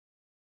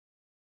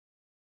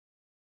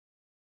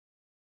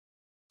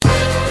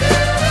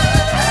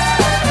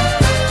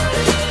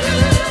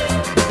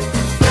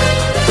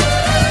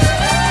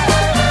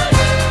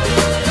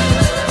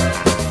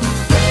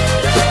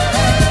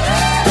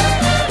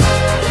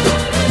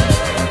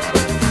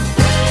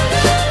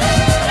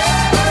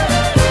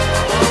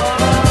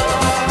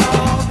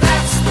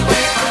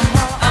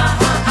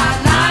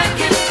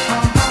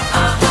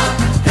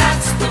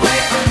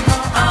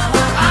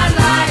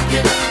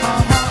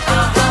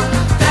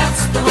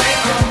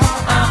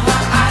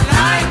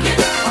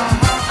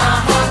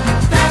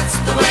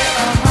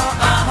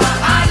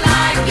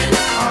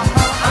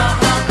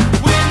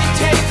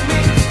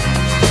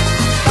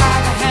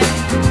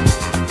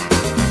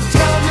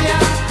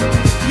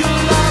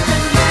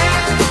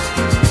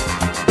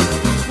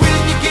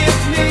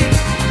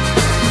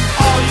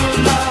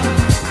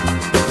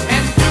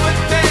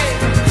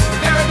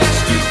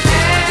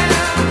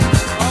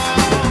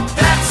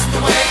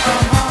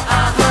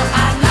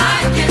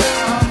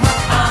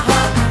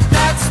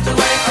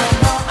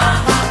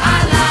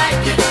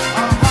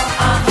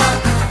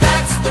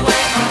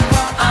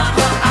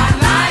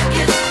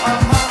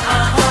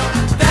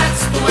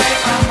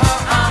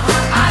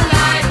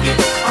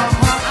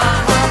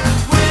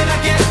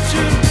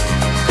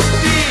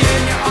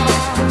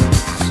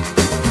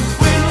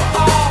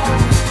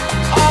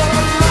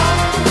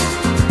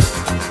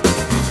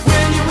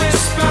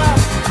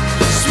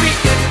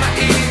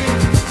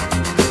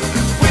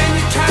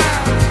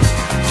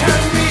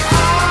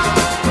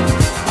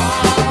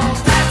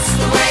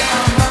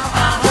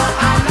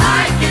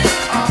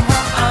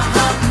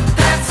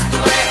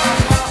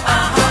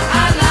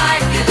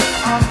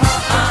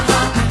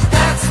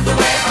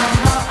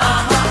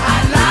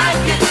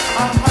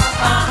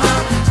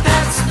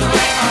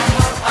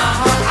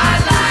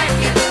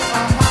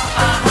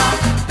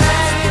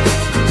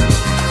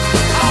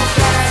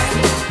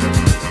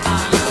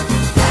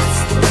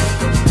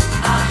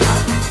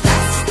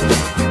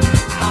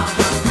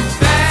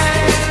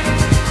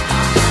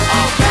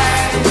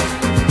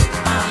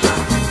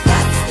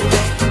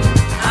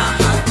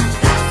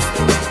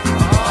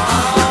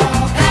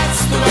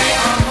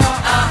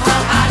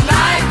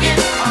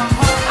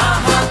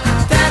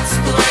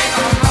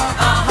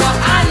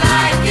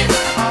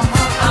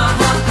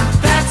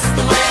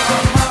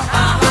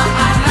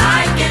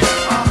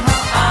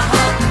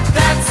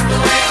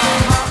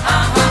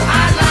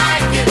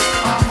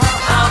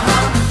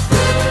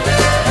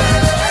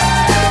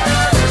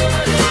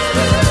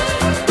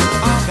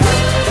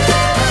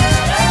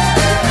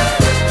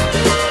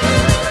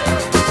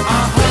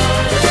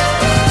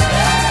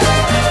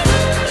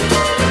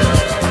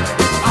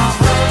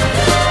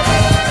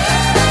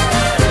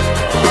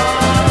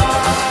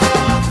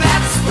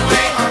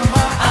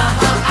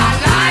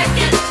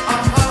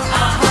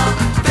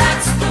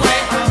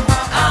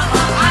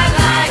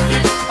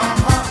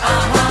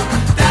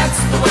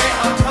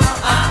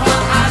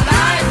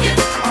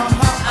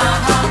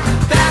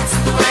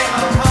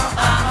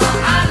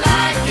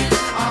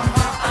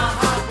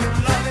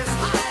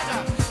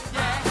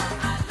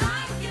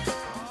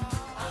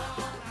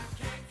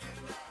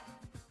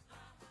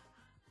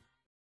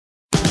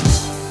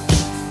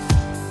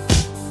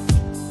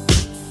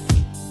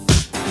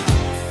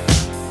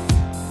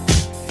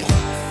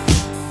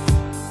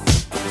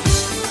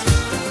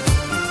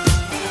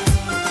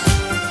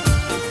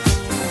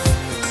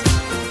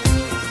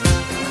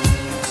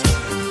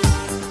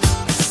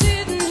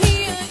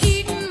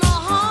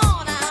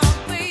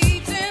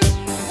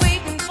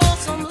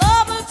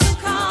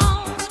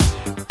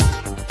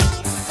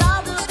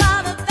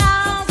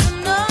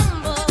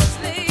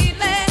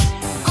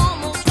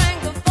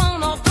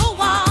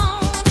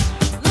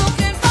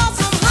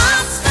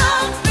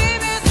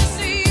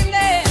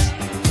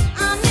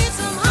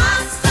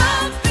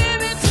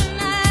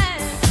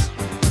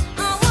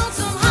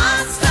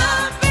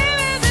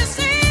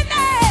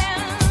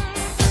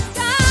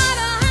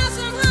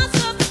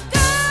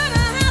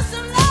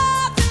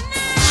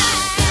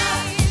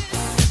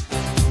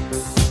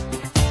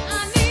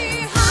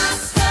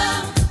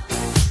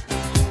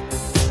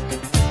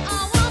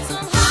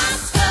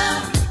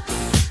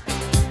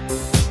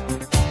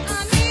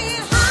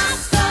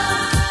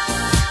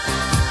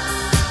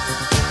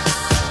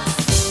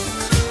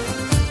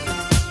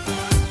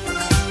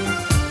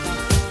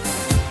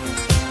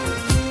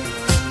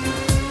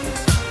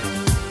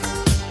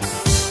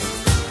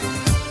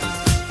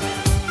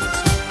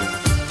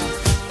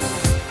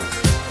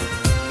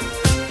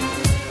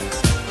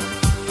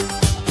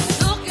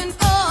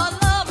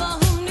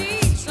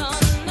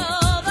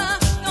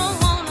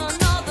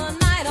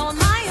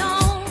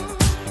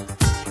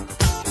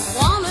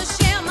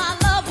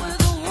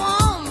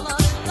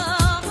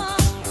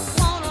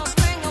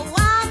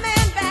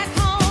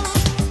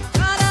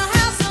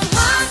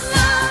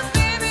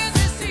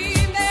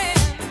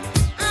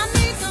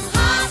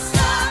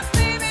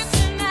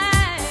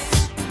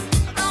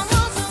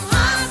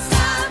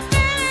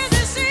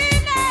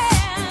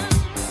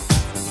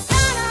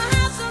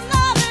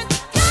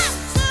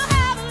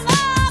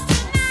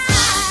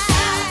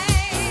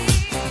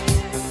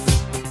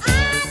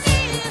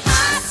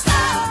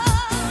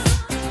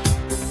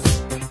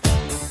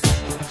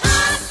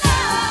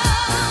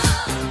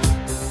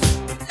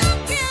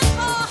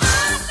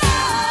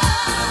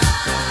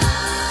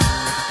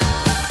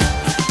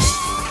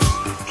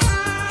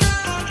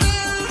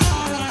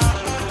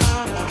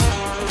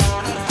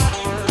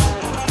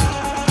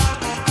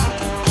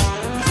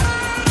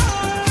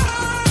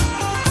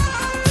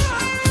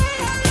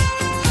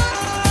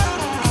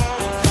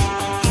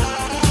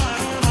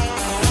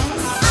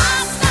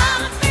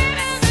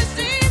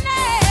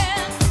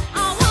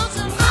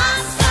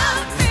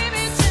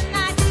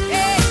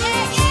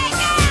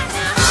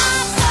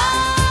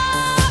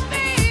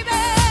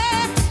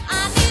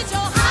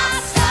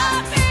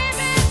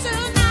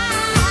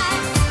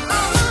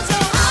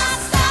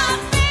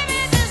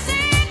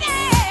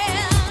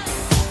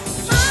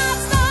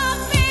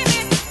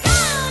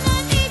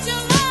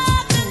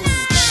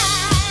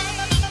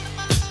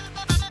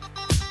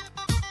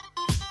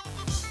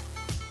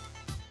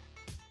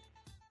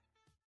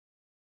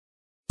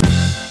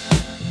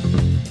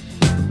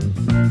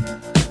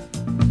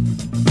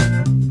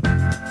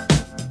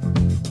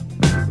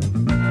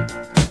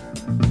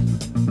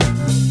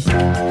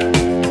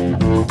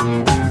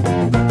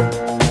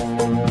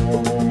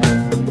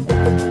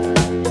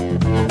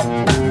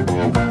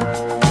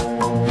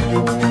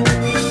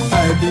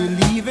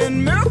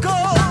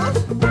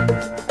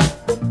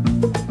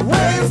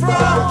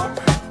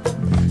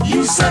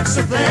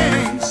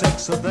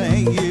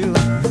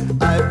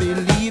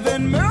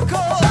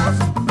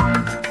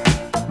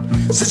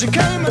since you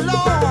came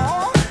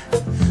along,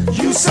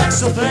 you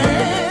sexy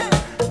thing.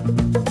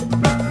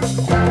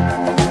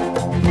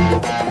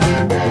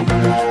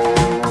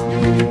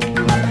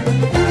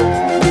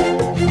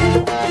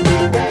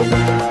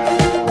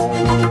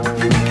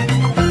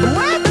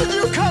 Where did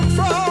you come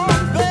from,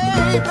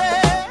 baby?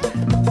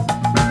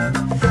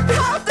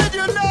 How did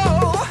you know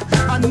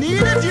I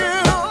needed you?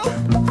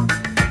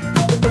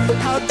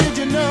 How did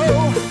you know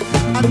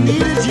I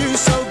needed you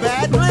so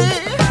badly?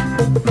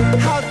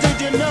 How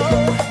did you know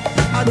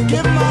I'd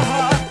give my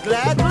heart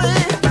gladly?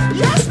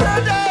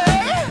 Yesterday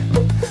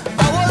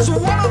I was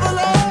one of the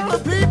lonely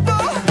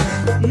people.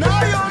 Now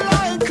you're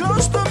lying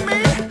close to me,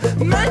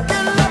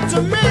 making love to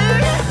me.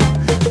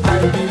 I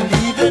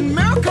believe in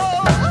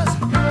miracles.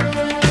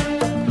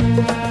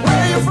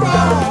 Where you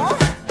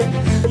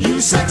from? You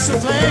sexy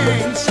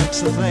thing,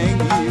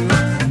 you.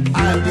 I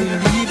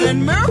believe in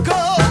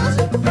miracles.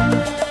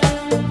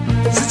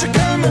 Since you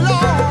came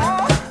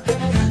along,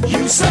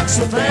 you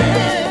sexy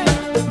thing.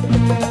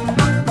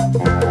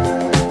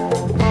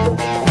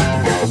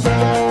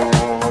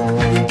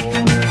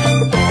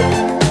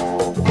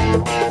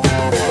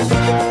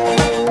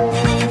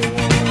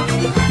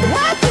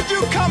 Where did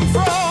you come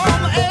from,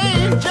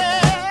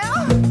 angel?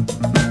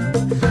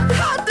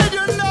 How did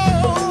you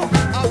know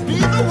I'd be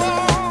the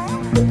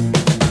one?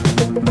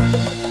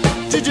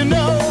 Did you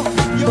know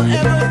you're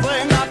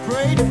everything I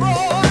prayed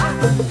for?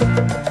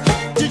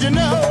 Did you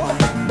know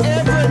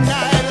every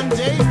night and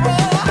day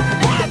for?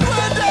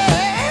 Every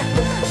day,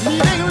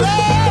 needing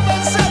love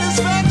and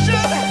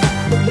satisfaction.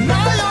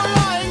 Now you're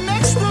lying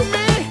next to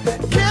me,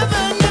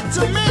 giving it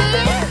to me.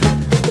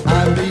 I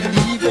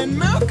believe in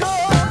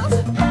miracles.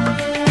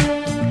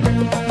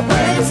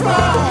 Where you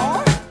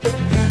from?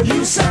 You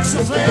sexy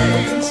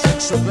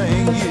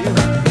thing, you.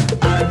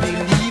 I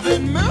believe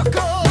in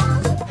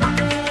miracles.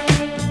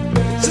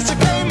 Since you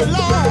came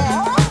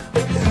along,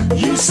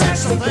 you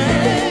sexy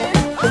thing.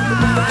 Oh,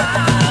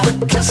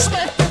 kiss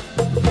me,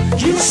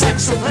 you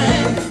sexy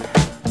thing.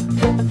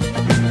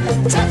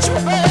 Touch me,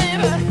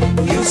 baby,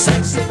 you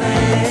sexy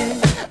thing.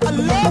 I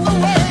love the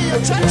way you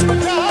touch me,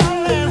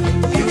 darling.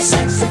 You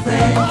sexy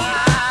thing.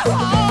 Oh,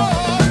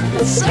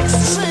 it's sexy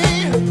to see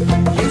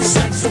you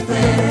sexy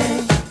thing.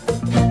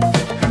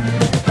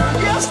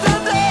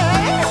 Yesterday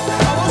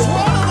I was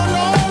one of the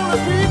lonely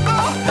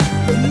people.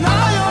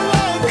 Now you're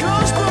lying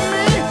close to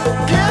me,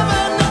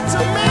 giving it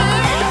to me.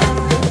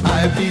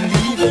 I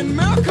believe in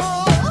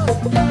miracles.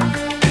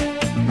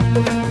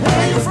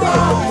 Where you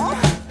from?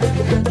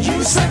 You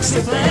sexy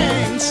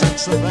thing,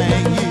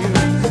 you.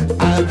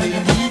 I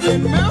believe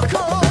in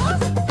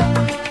miracles.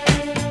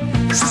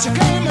 Since you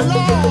came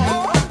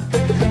along,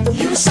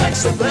 you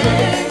sexy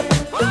thing.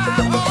 Oh,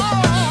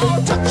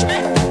 touch me,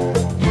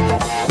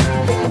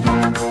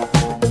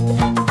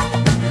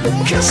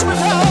 kiss me,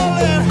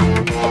 darling.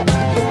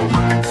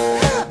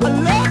 I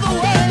love the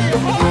way you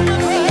hold me,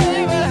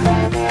 baby.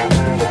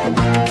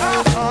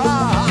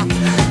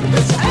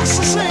 It's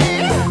ecstasy.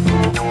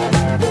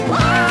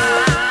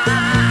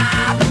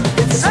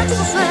 It's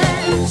ecstasy.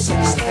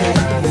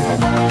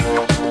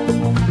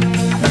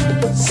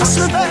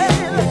 Sexy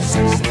baby.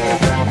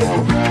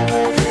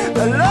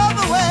 I love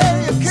the way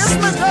you kiss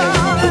me,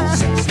 darling.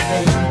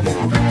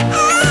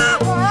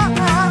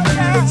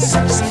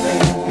 Sexy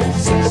baby.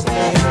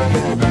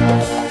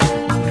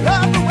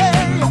 Love the way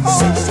you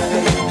hold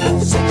me.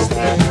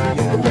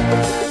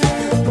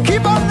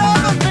 Keep on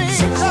loving me,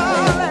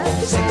 darling.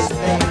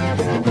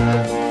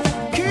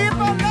 Keep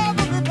on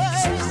loving me,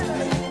 baby.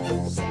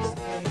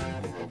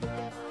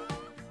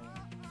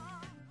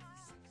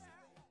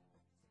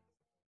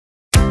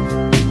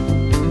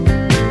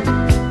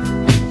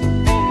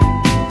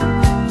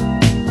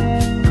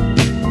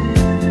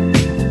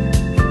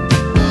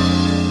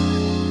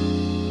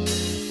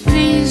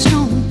 Please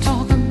don't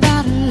talk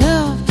about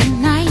love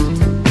tonight.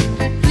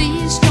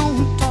 Please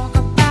don't talk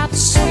about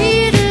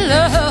sweet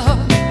love.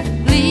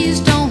 Please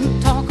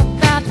don't talk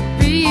about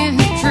being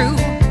true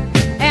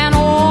and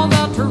all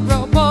the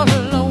trouble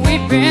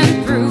we've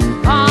been through.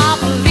 Oh,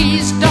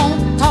 please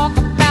don't talk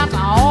about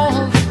all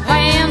the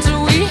plans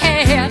we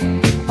had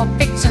for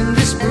fixing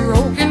this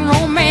broken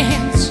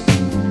romance.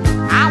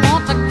 I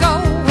want to go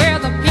where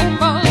the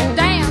people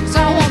dance. I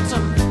want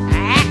some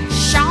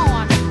action.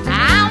 I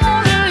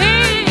want to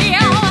live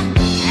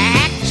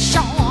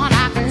action.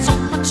 I got so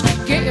much to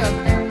give.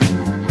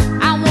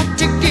 I want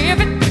to give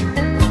it.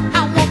 I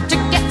want to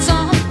get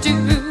some too.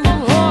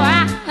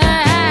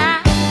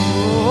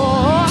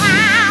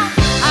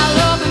 I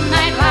love the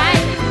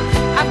nightlife.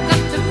 I've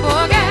got to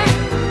forget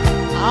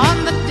on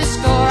the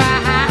disco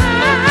ride.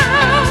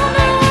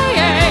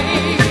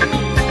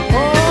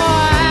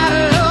 I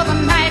love the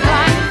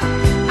nightlife.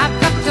 I've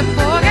got to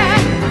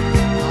forget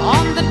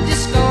on the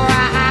disco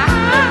ride.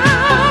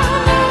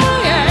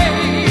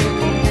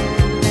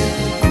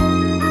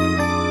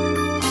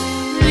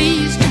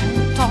 Please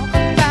don't talk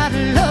about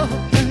love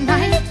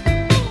tonight.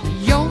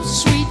 Your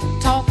sweet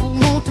talk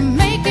won't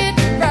make it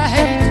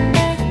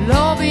right.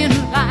 Loving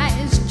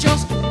lies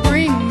just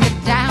bring me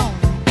down.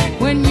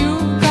 When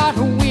you've got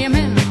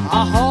women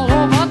all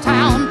over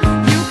town,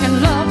 you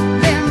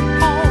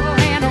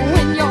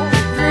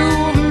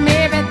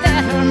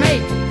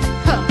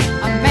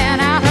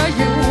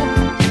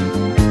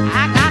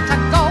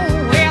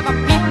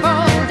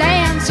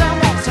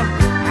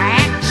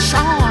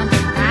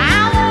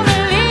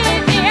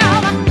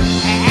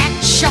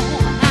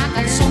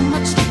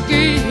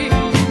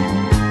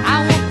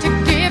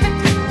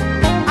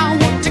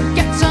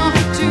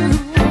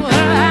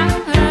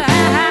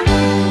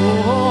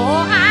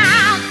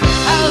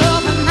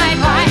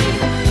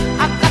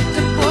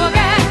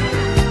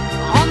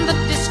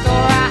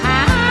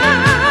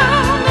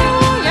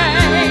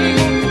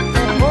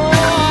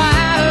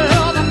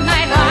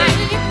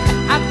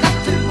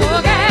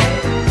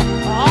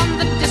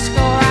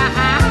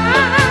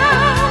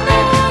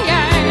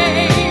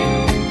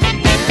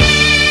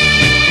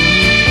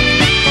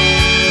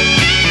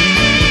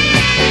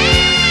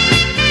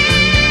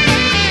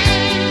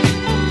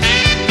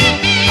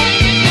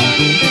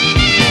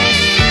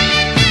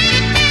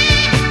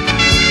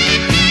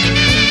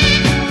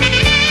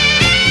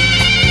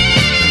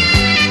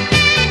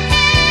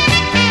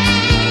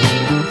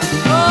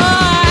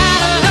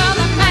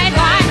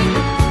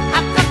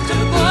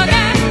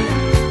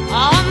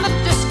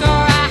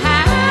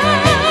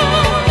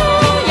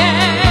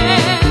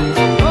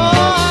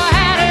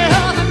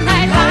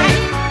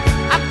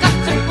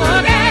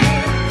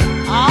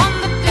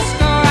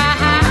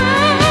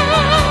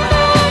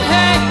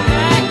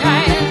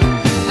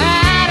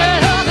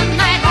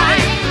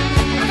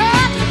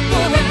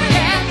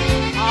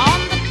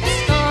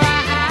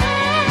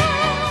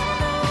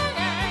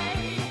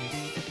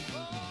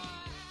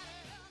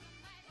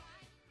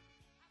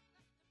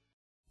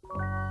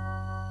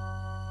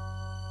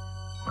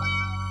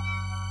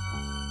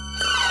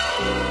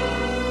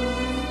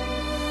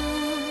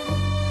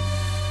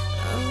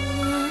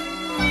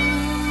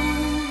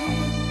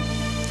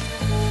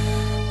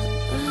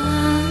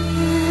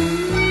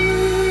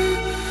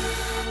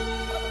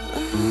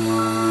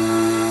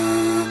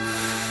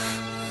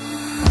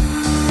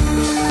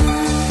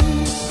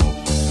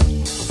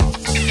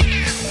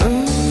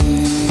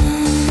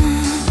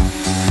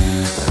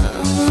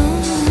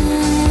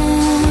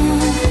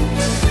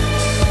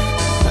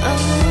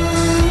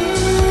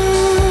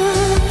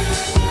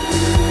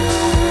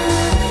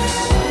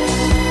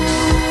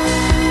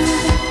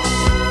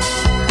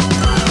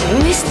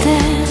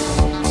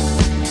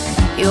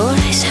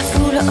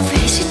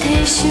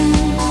sensation.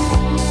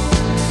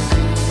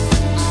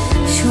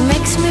 She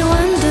makes me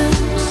wonder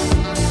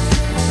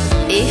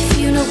if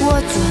you know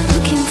what you're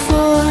looking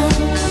for.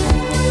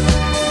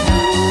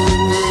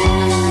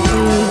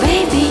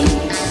 Baby,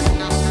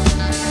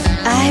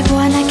 I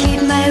wanna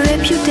keep my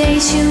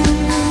reputation.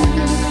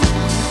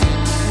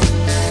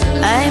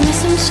 I'm a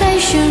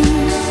sensation.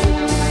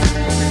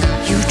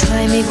 You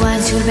try me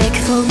once, you'll beg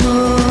for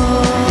more.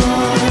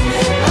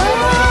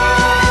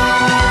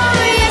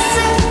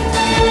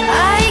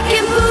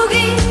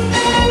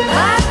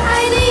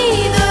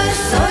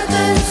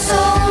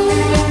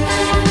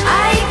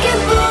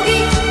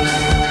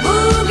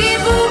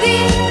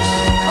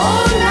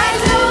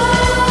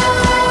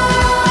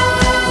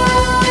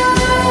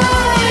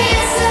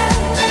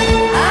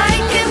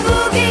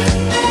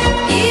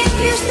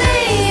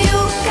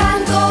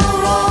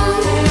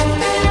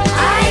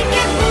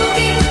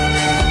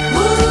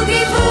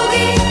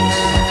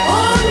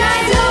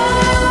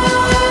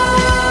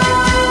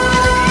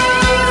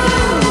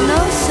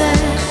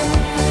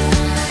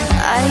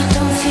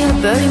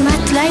 Very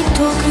much like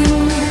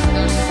talking,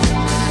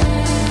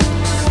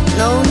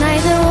 no,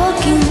 neither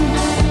walking.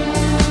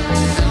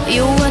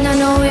 You wanna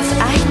know if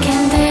I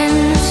can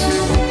dance?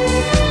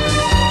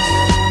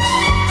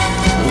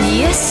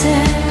 Yes,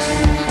 sir,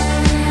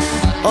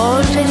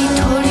 already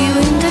told you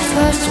in the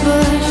first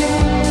verse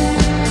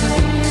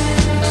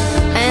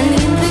and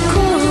in the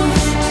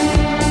chorus,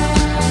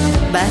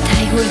 but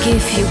I will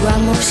give you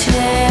one more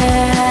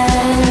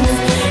chance.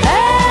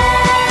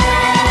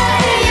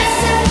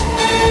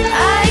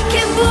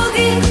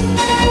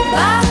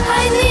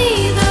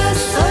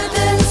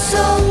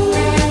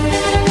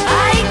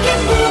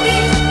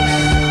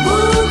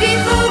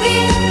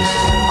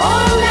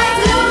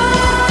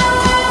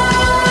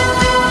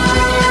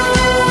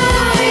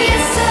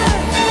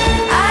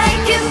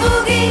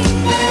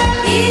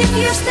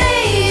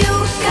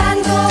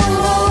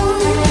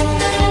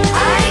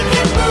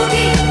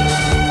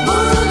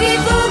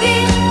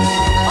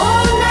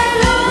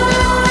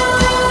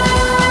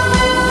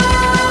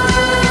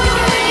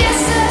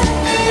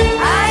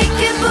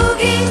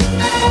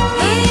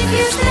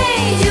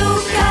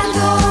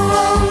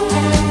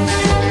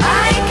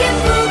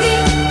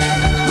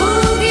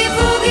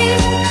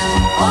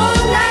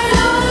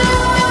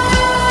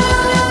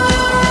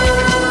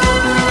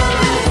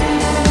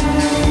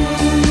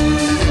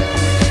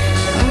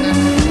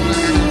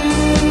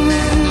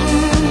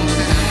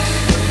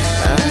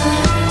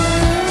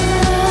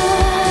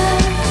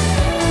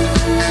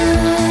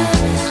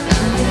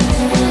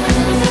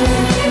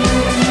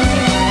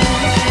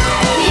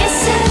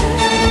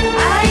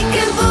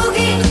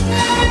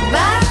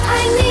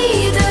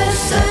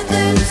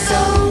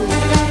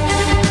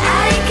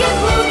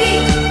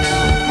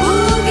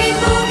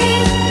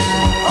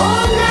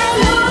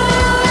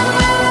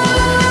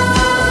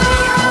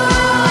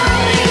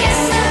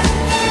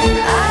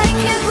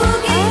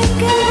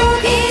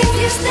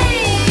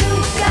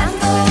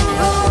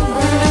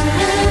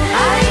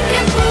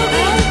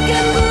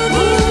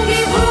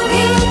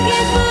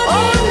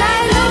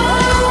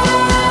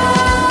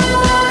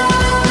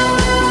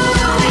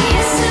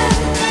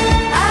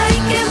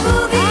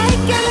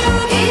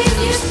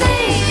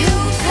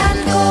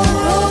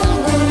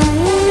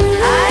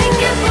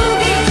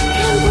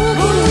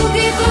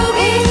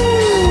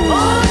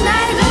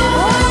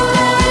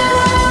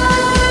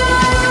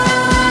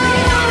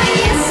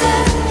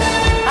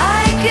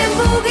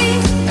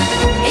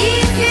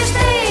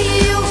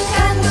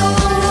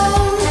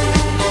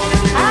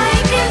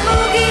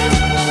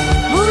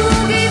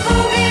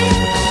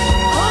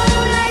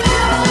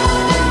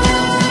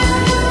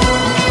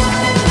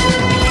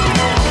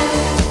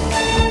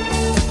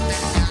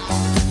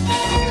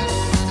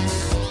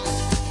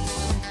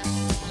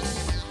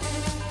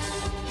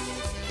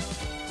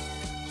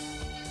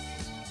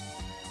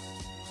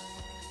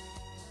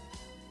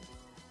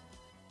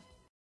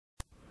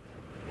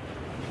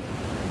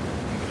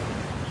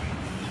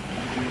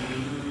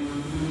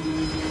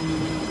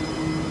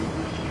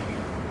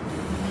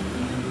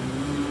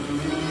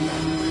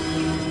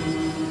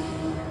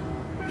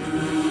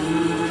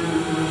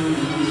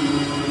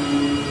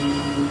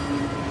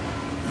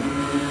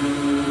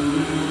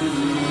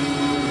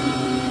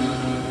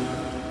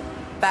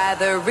 By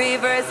the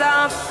rivers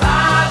of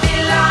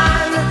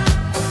Babylon,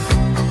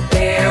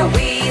 there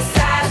we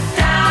sat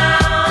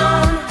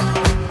down.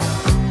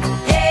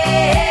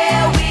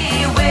 Yeah, we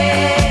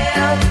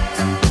wept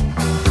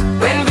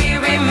when we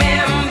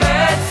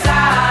remembered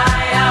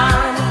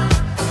Zion.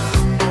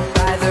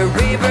 By the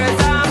rivers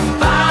of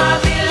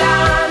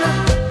Babylon,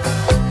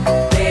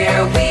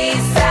 there we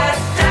sat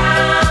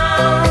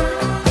down.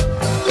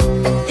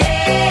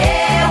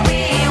 Yeah, we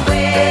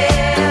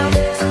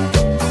wept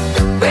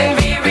when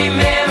we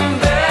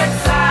remembered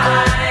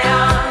Zion.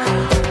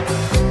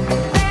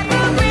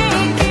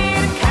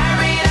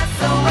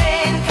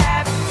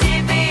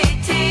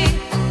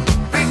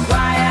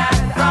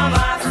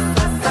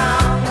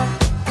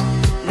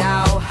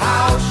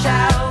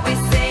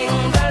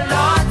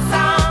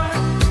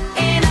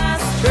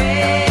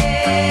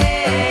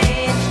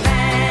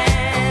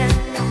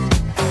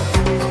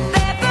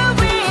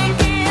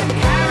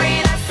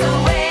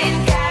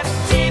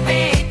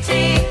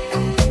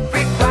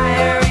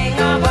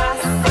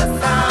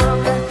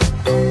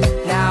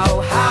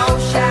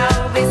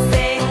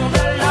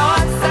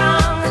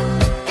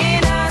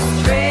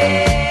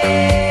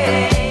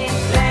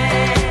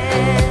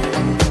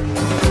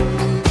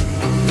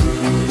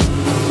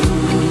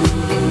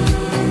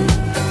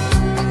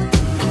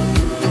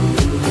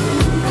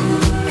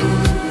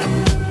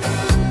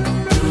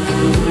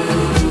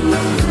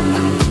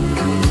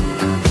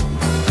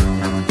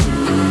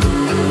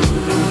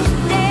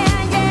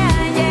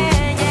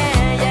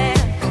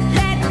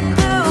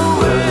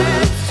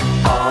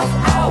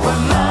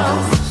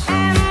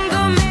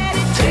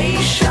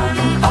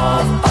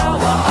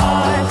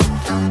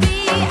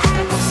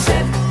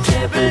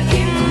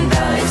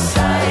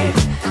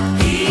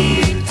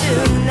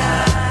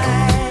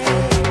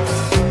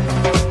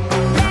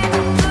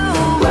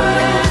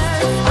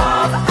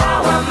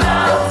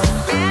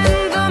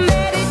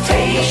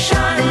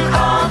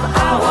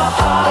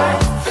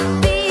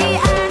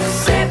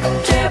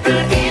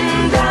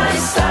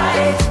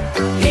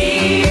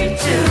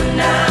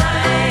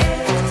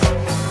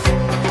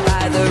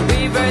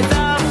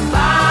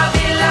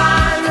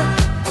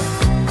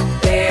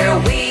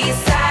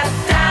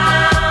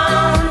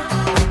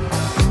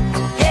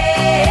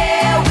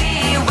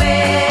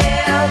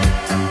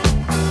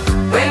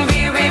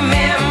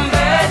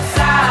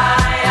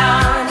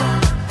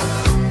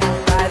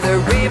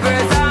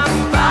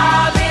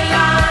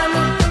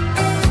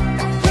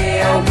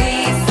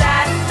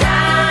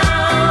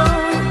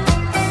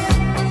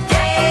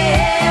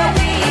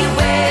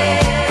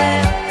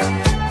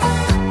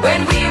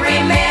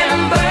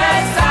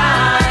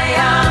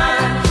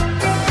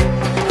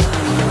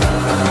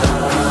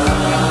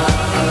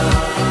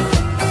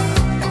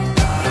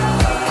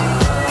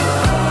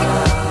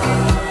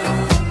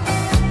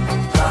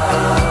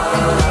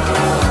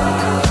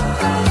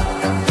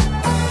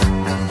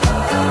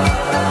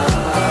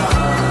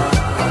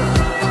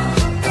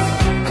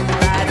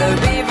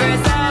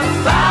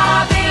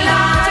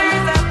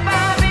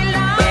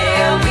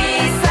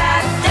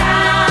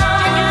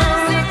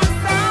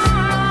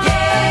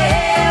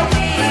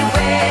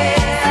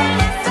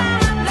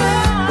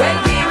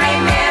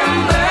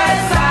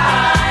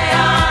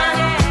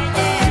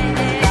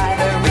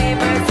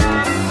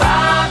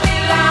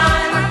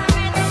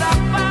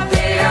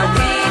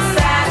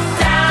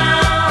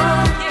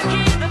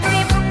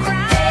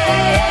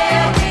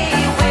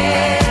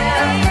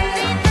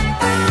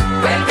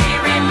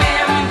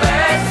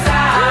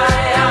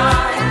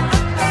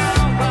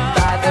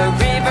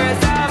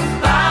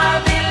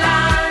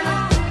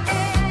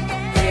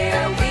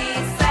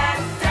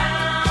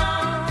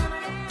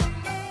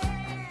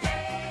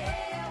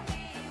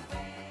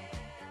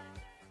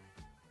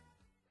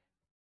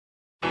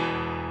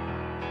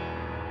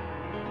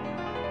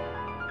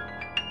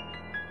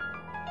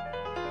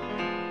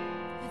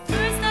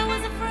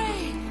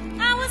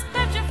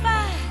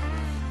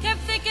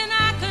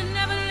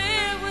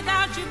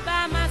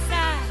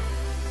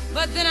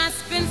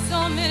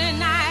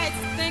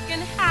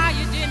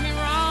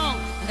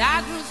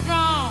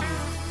 strong,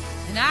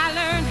 and I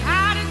learned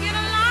how to get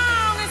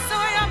along. And so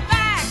you're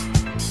back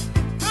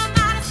from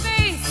outer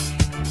space.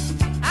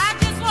 I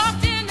just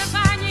walked in to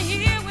find you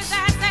here with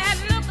that sad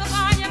look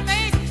upon your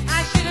face.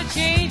 I should have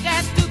changed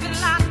that stupid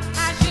lock.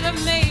 I should have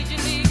made you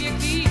leave your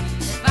key.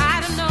 If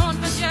I'd have known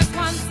for just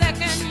 1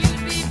 second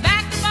you'd be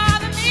back to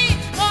bother me.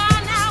 Oh,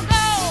 now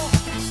go,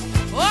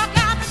 walk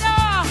out the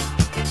door.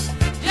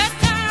 Just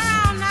turn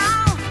around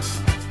now,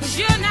 'cause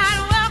you're not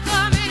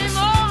welcome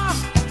anymore.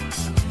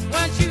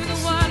 Weren't you the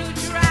one who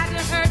tried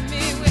to hurt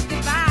me with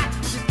goodbye?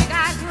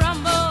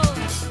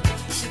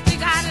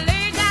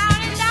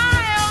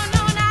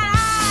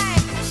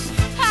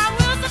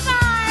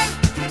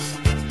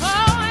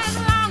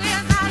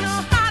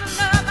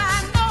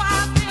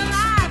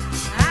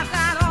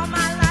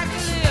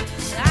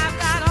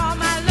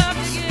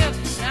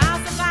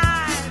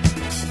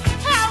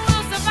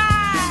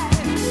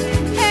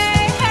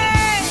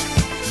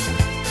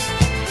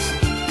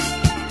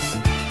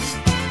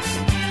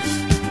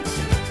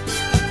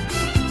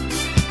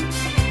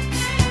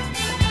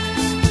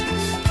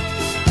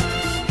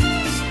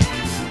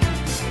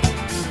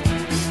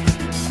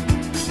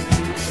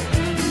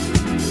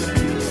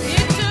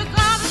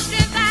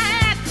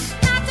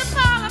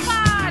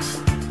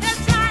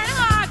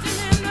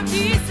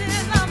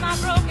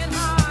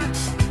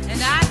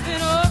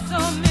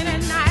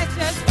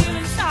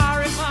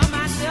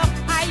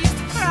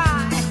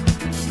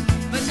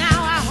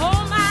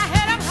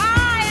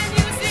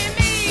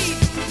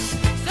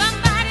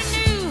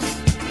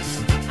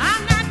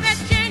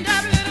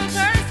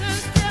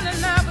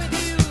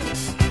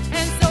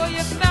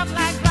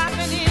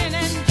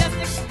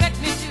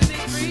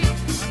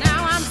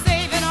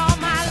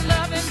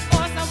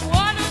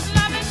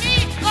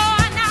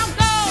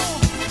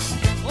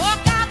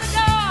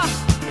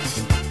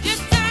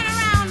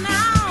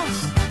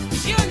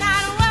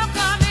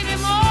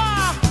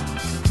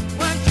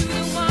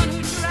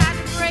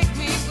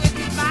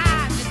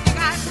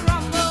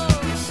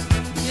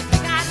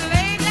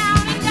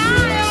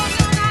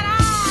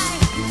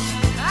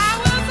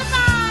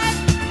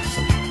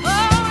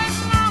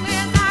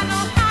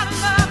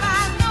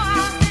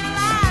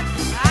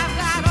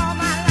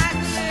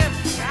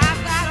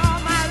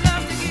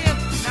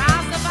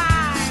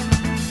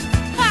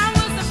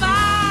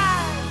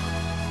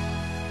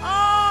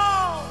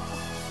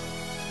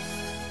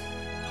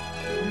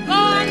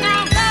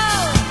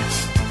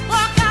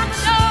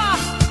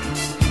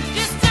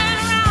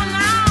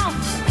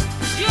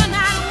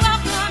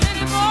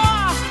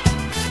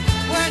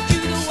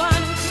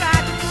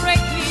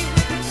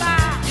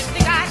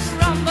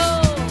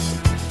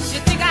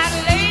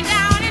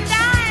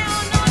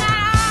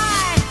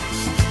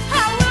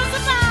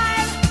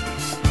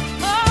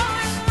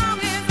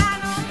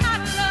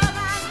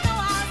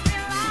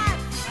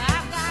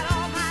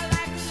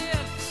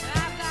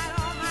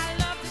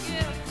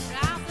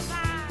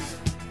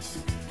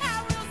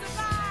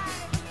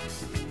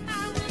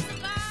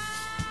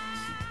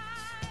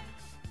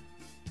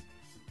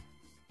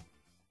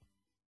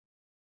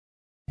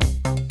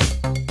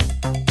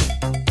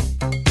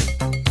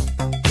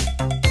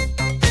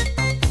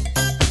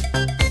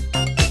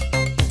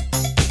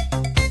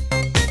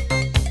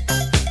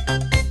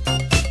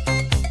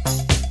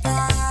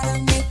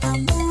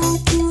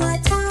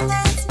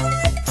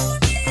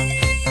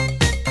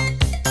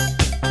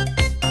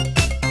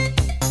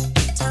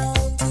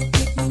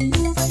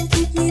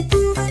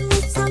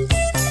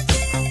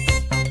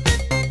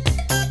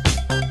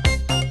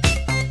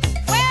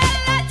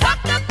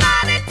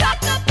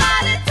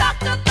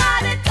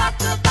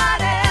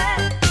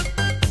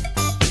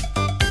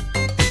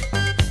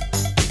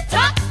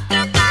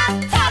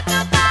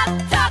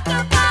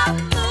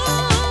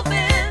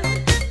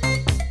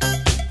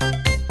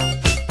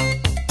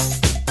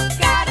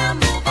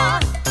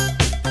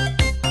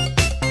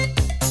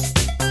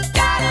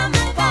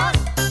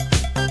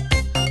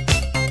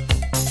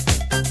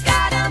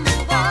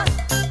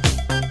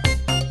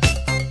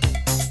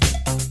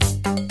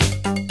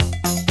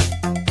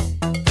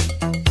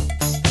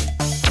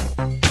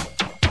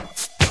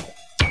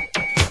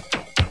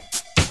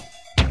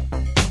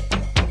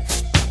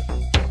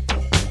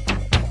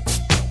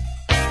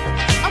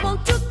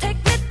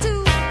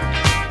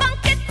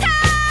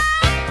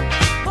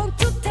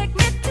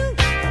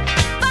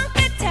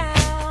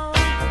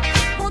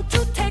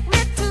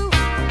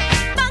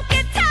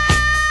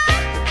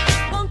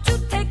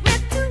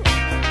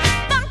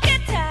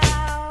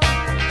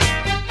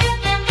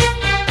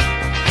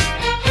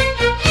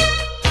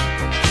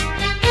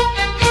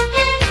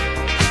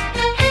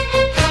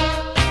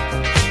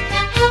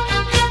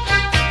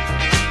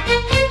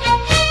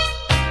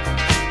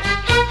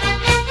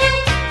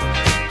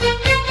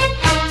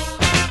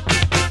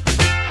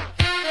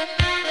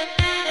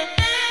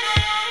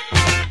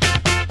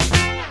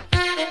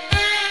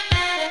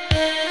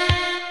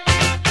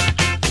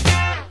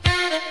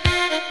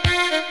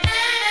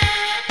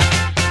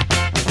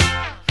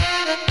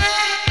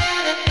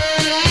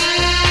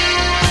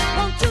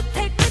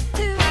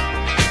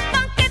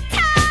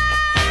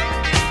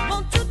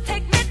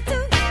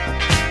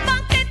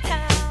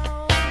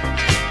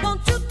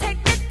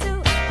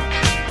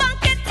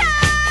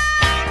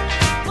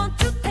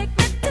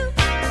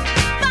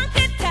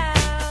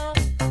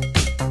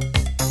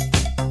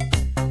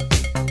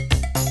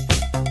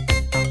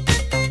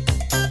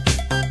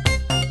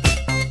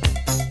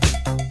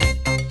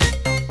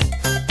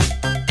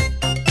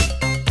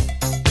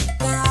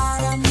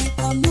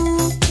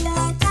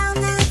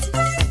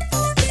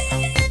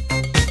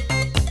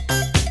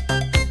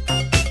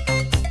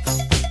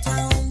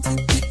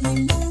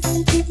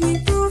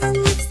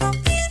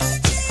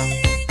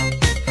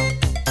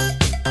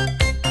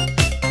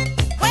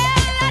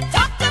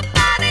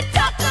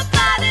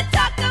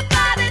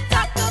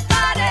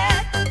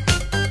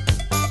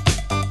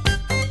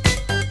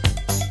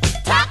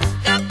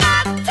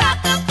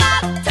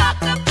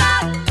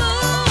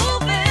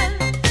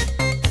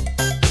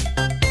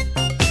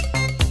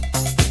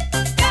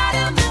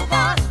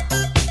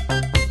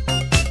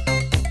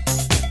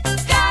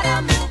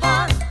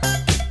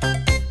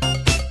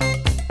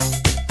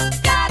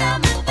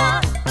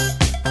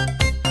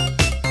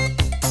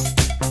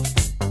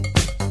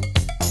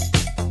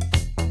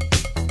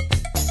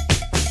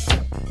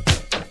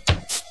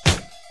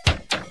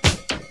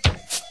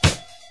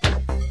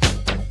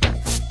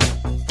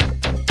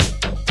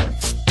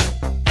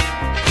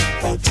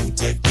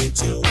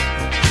 to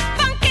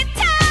Funky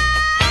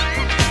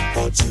Town?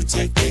 Won't you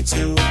take me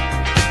to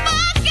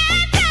Funky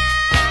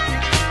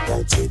Town?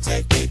 Won't you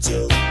take me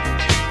to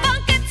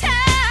Funky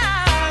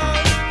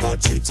Town?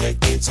 Won't you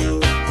take me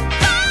to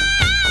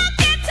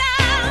Funky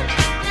Town?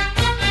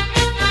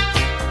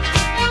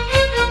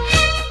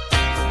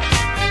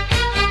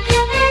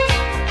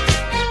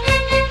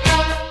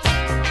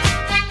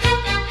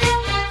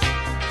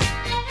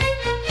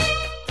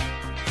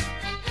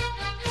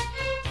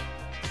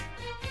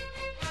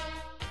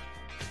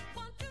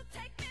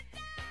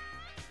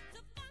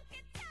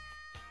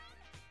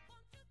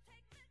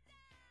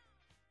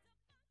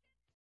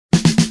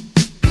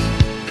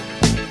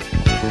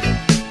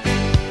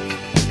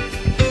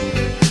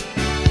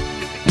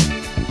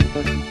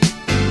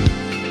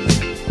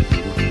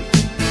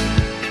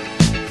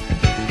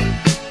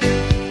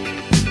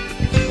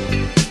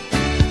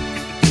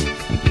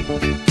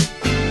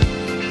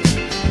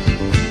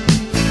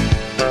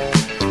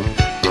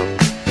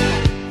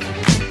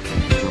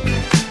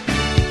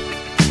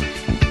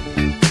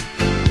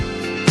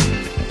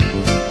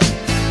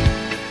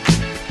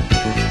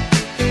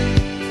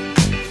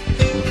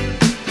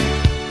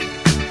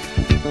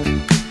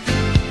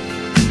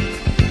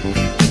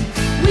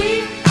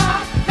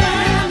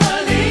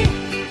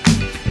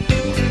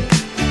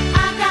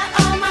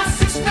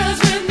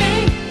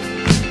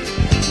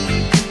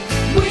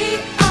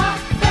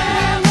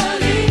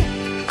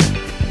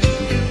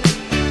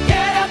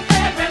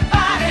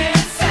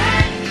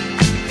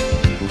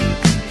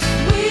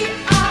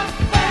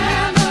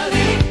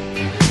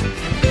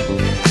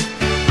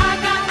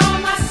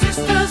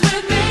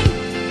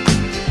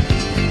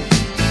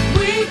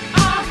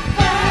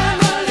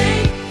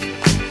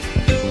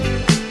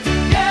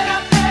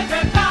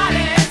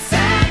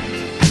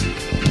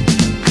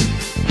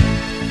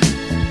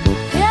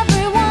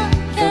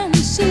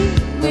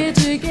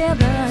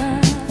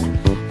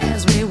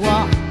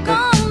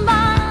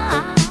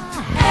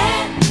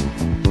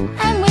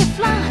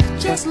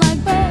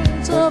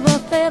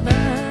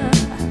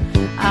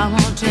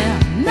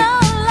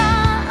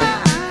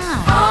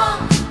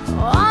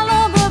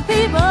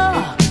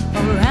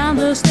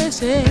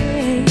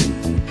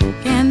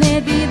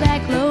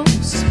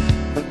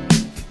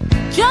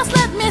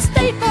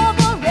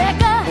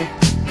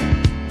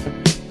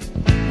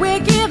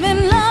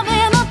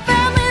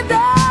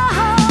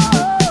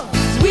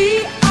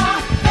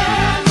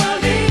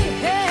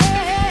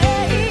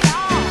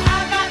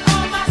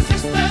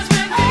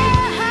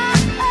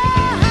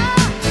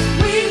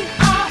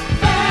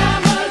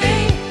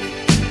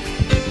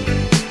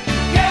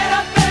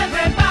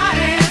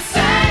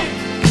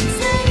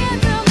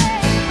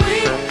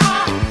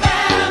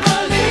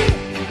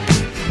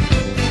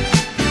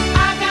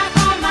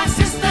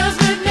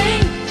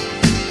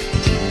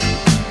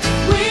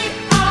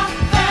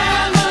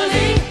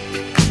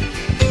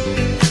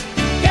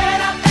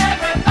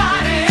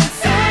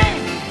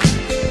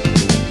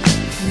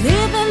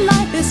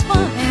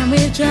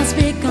 Just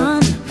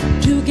begun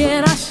to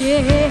get our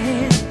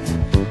share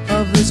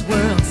of this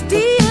world's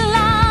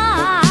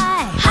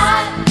delight.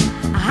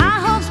 High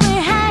hopes we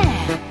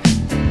have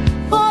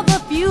for the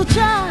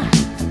future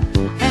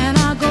and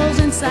our goals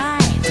in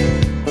sight.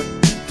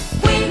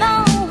 We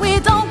know we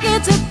don't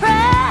get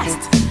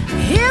depressed.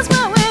 Here's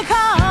what we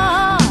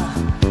call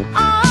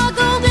our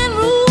golden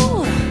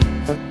rule: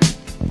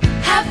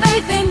 have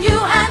faith in you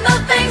and the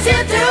things you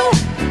do.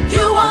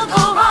 You won't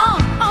go wrong.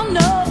 Oh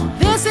no,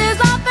 this is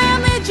our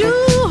family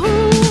jewel.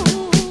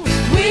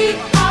 We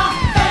are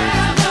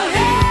family.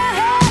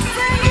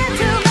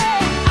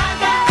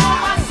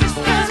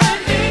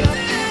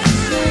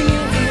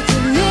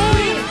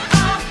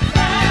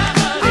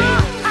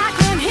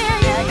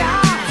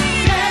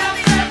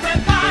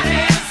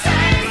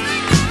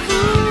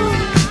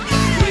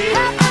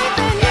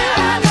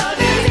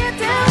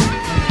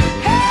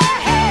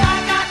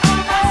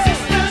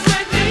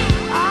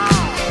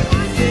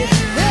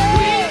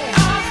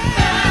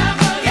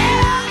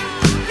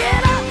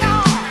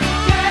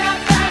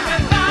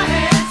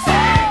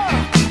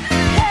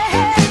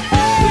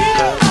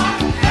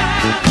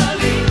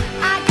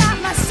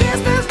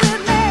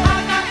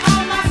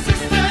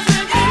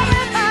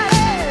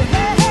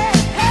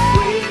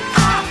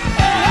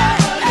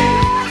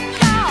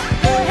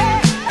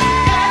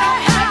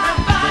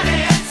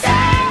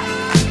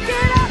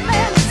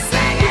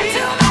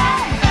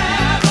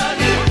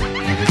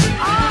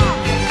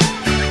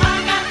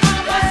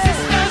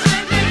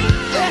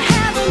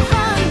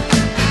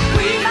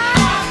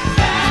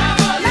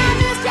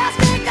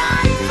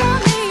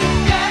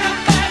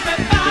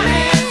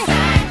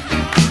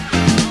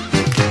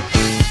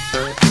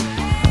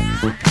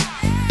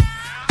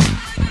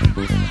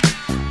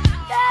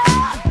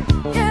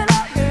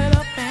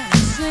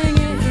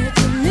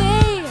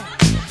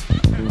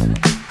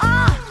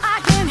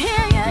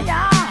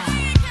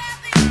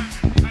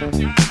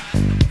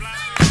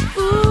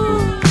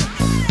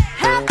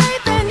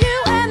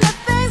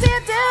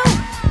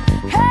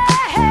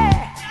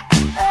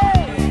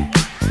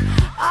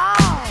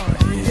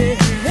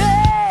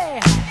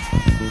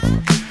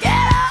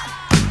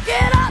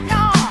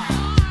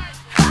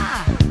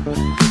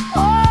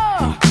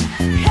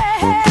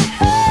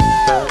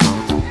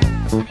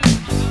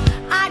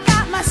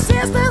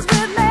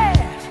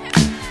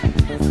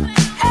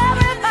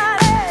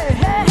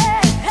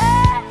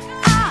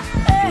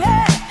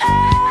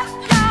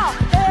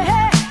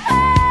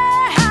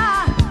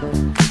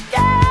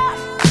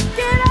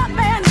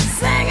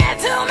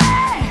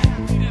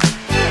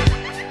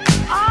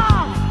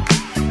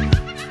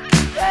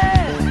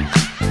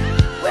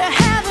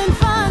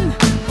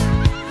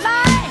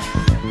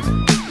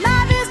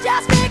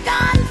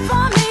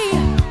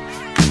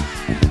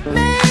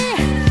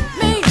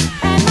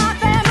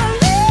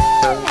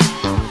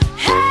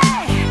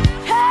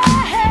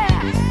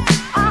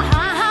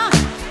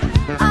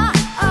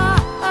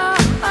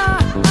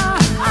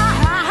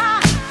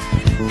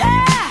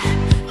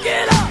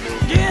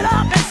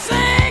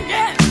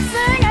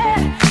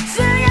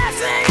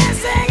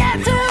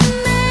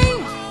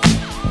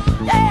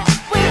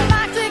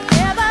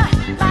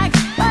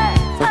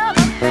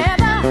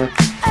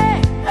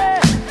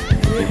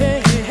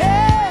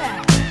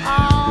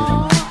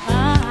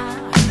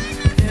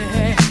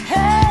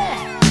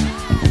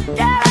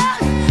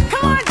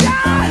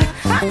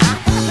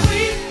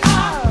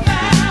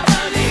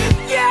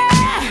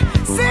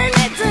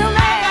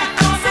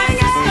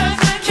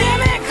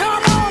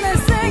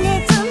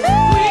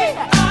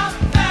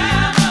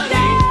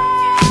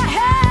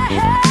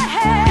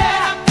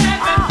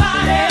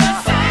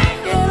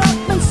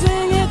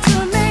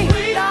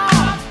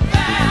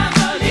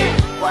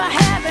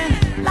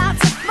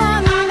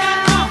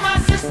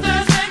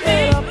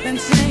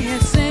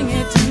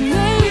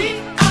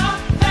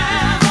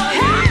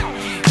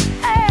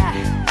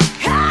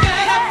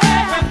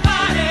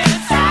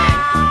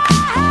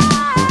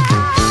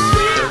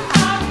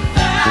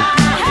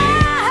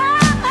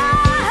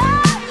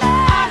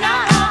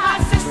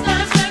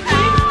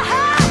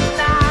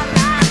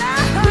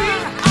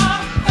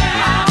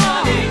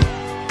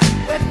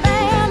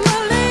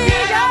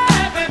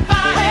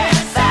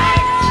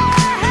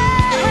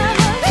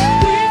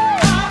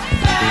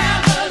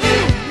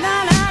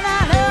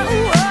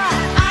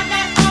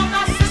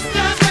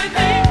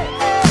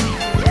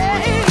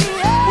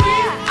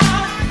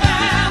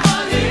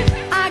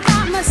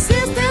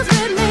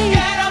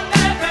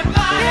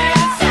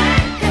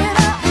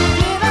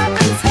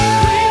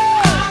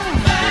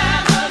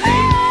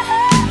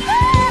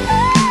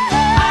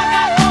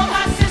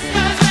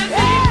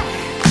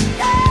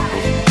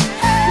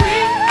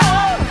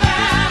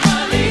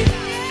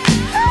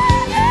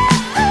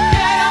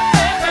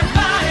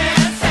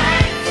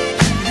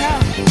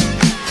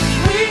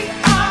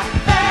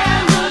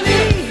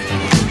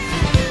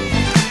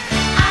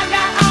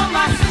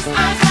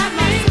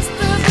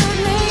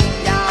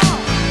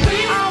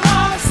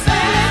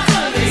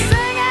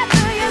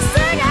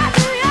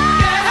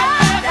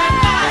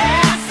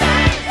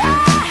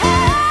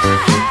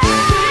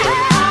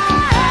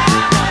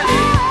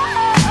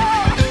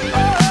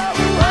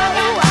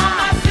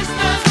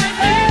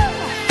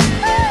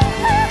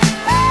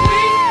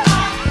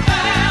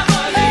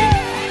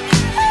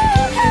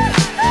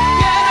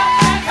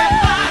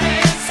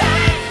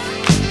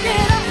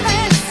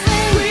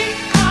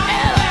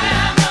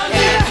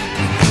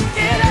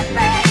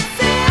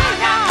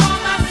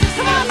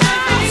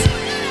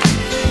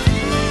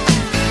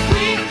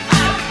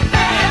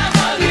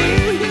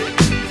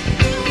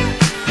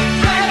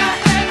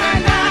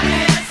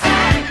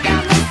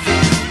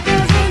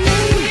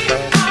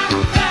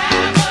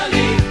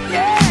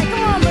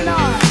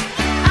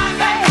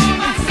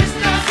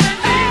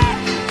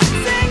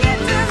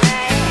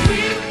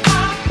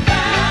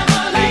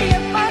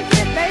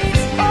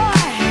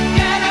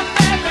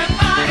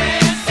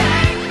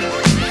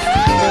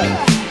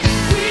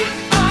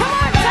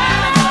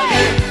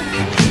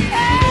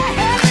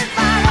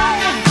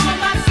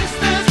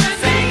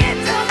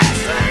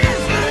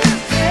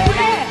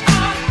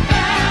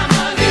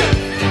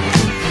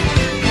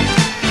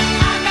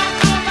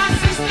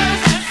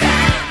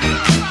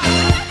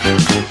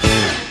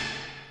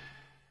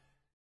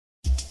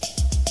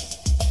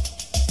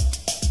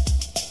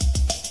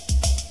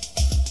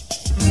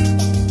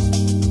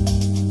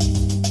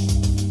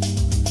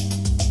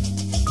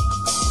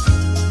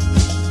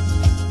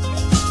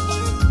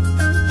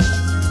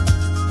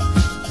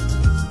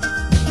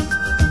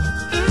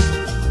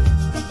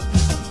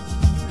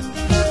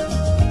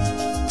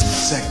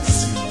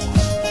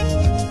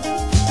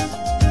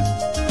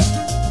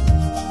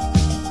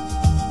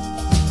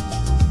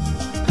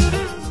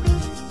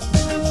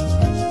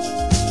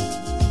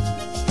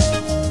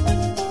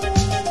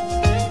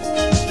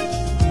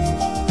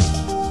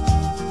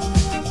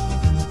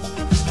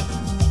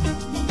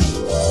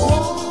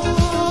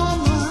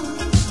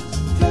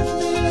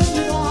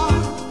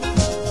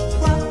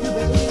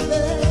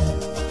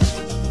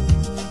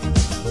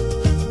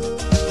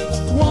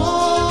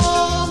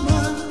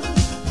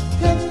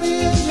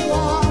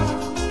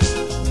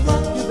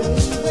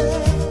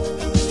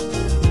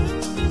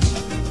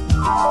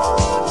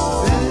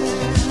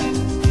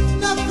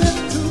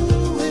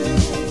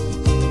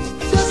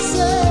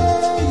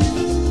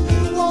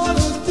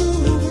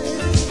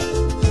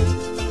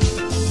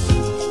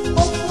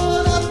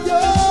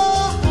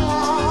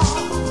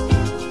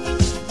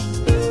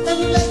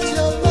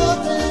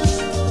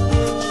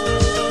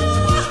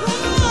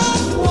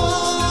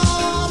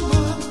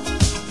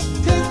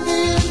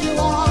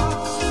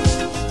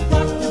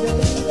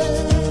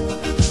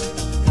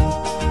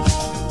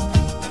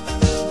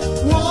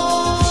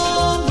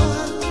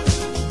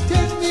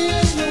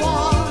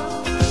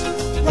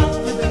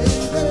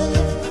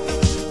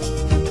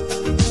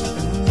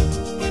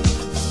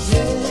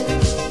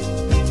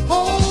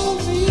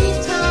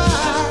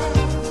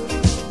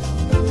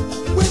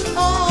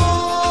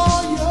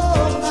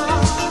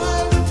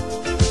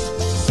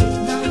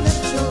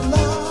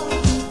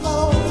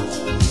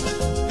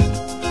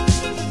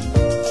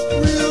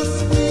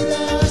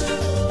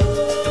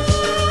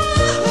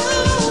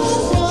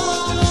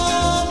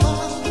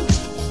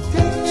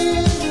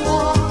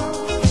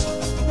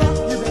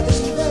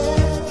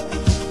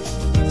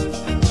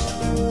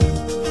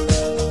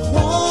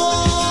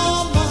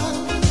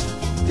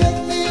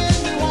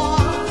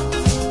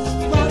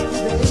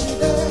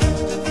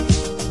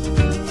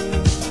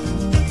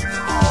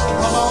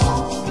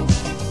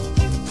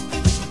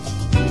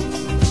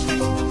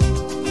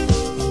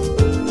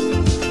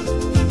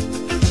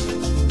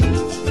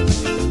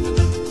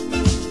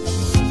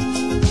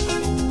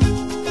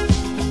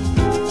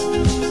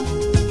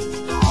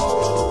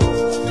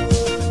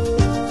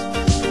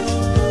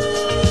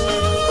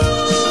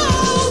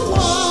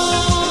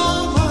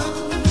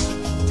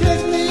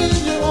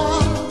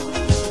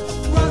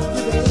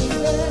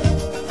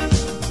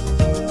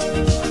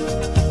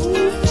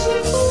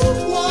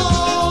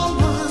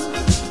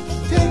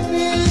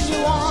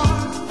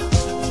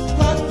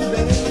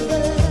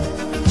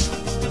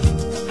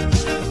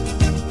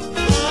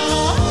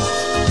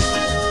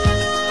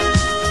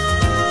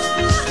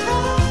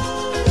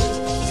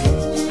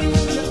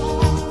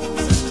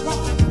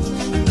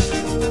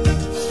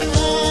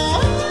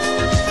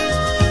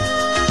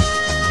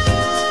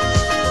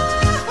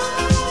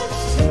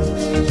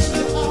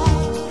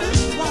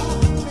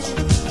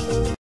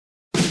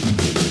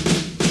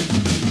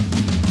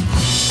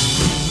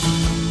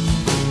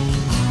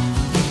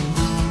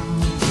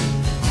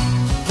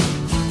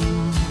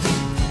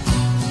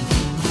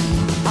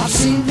 I've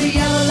seen the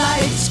yellow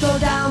lights go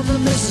down the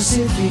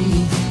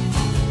Mississippi.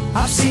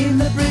 I've seen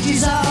the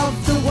bridges of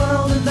the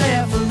world and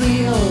they're for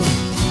real.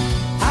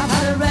 I've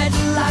had a red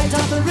light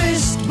off the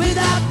wrist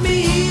without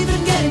me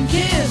even getting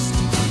kissed.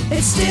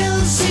 It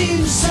still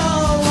seems so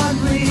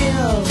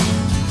unreal.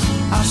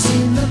 I've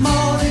seen the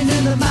morning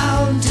in the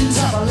mountains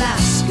of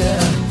Alaska.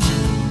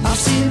 I've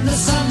seen the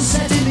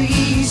sunset in the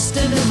east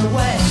and in the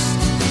west.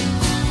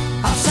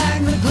 I've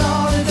sang the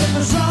glory that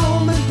was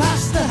Rome and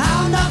passed the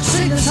hound dog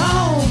singers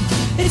home.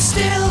 It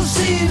still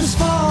seems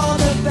for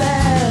the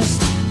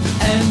best.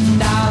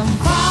 And I'm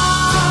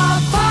far,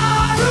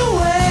 far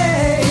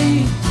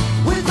away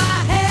with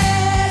my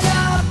head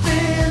up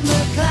in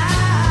the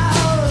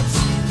clouds.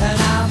 And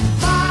I'm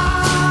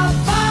far,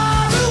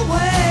 far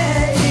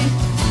away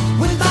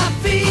with my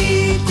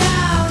feet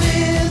down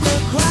in the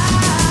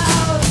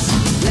crowds.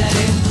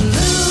 Letting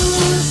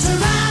loose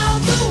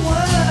around the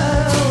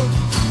world,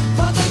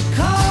 but the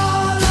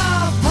call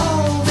of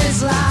home is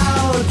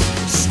loud,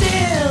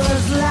 still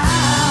as loud.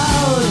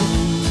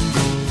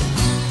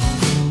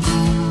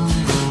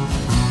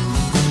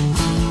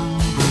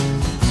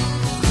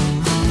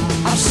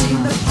 I've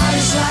seen the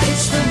Paris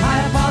lights from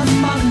high upon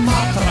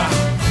Montmartre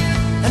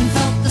and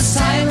felt the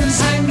silence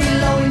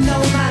hanging low in no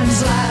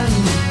man's land.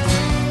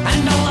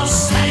 And all those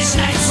Spanish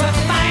nights were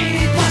fine,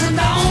 it wasn't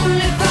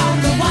only from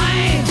the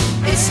wine,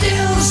 it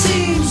still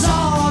seems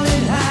all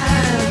in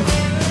hand.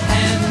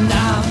 And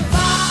I'm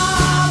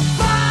far,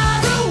 far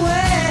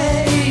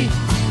away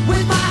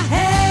with my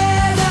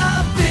head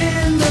up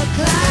in the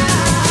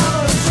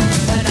clouds.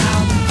 And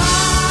I'm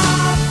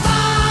far,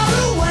 far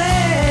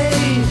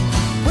away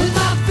with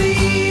my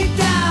feet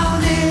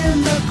down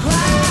in the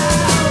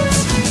crowds.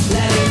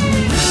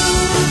 Letting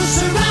loose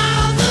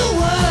around the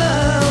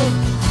world,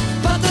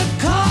 but the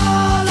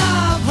call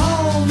of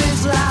home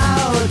is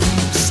loud,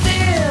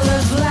 still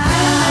as loud.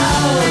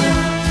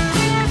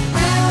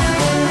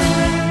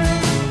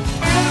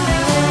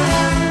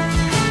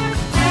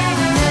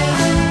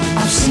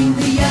 I've seen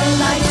the yellow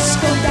lights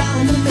go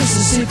down the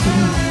Mississippi.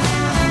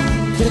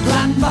 The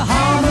Grand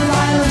Bahama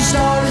Island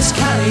stories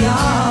carry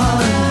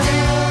on.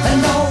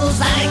 And all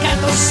those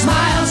alligator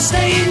smiles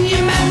stay in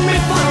your memory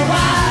for a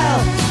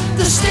while.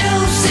 There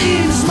still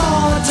seems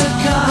more to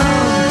come.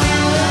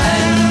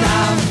 And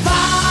I'm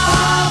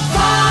far,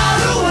 far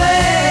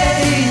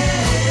away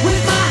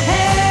with my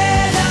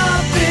head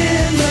up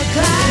in the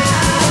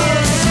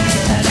clouds.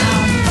 And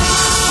I'm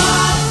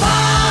far,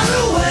 far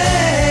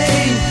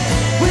away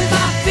with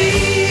my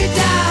feet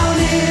down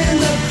in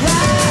the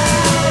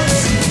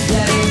crowds.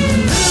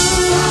 Letting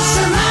loose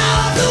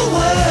around the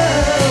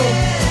world,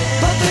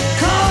 but the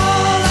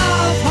call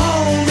of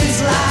home is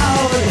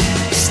loud,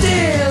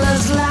 still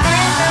as loud.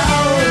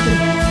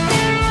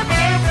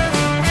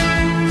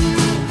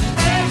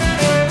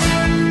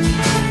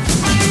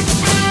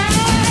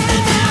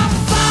 And I'm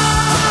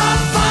far,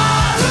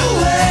 far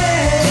away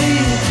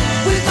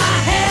with my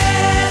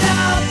head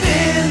up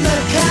in the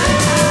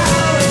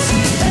clouds.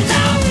 And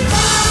I'm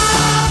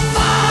far,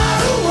 far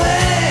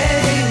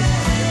away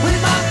with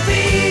my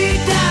feet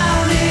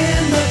down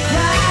in the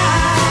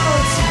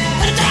crowds.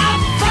 And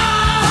I'm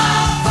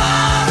far,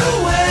 far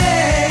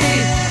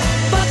away,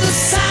 but the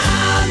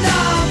sound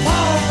of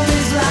home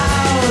is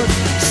loud,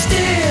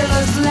 still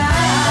as loud.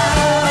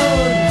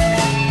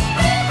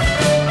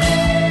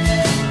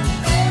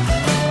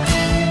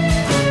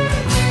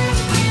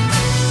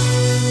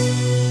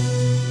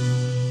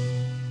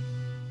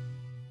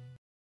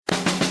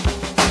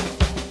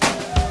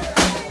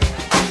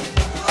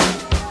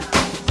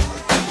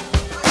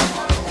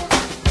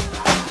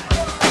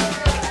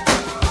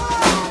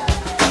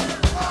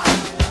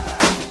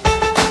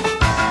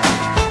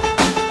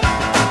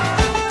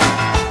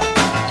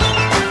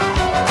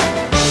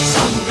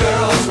 Some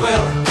girls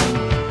will,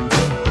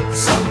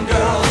 some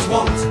girls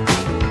won't.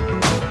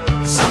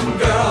 Some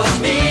girls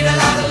need a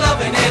lot of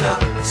loving in her,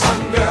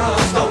 some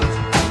girls don't.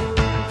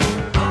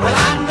 Well,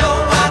 I know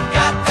I've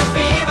got the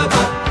fever,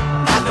 but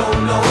I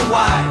don't know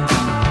why.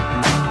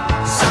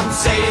 Some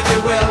say they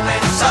will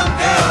and some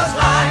girls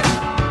lie.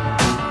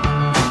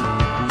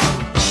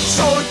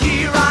 So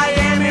here I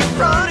am in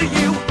front of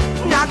you,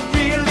 not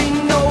really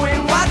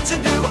knowing what to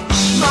do.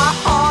 My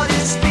heart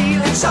is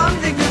feeling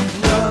something new.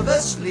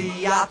 Nervously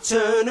I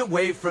turn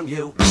away from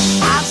you.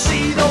 I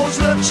see those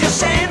looks you're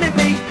sending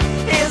me.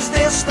 Is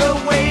this the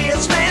way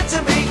it's meant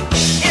to be?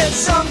 It's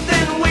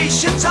something we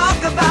should talk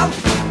about.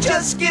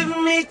 Just give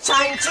me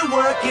time to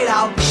work it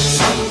out.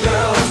 Some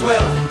girls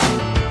will,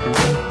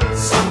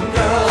 some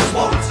girls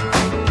won't.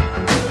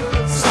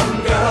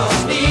 Some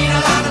girls need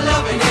a lot of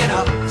loving in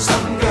her,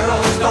 some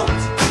girls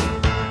don't.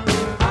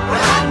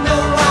 Well, I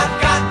know I've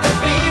got the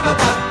fever,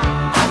 but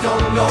I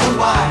don't know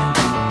why.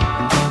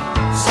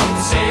 Some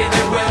say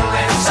they will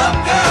and some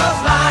girls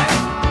lie.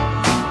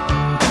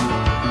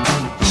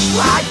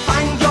 I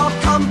find your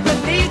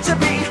company to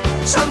be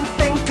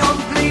something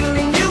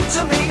completely new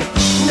to me.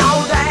 Now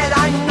that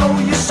I know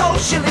you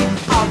socially,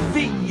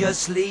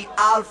 obviously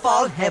I'll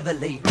fall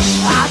heavily.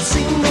 I've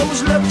seen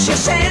those looks you're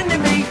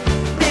sending me.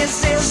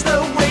 This is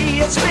the way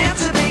it's meant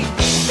to be.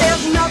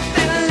 There's nothing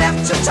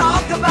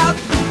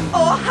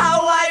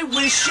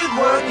should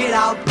work it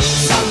out.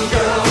 Some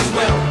girls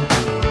will,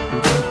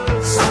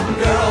 some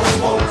girls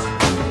won't.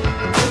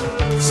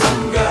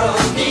 Some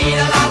girls need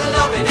a lot of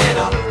loving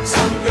and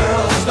some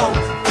girls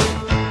don't.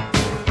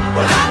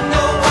 Well, I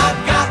know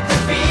I've got the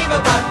fever,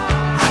 but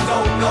I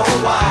don't know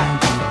why.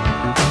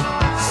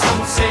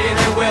 Some say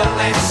they will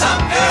and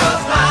some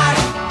girls lie.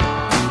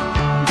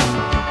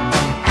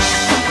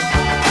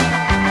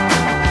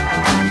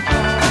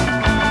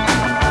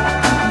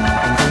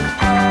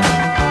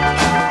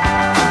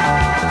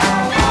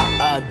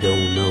 I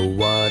don't know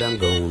what I'm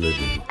gonna do.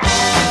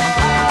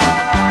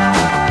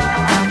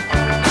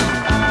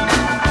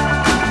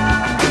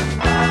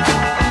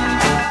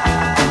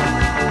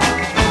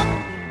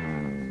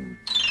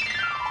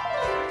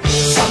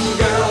 Some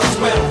girls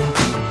will,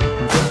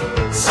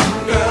 some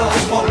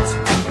girls won't.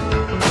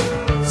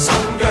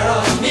 Some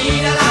girls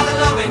need a lot of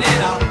loving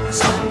and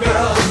some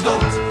girls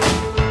don't.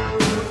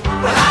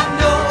 Well, I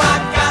know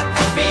I've got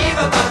the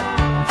fever, but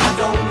I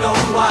don't know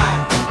why.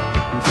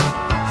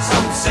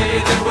 Some say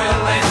they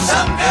will and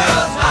some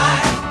girls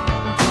lie.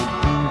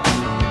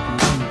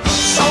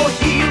 So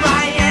here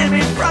I am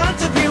in front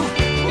of you,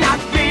 not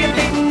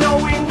really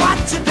knowing what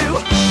to do.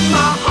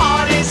 My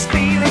heart is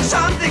feeling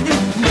something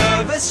new.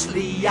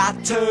 Nervously I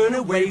turn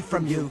away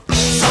from you.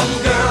 Some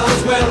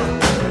girls will,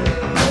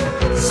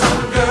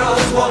 some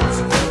girls won't.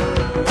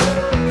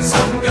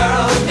 Some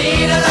girls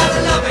need a lot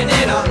of loving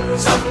and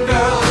some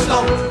girls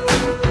don't.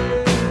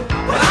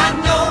 Well, I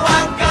know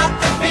I've got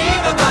the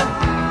fever, but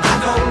I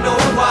don't know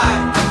why.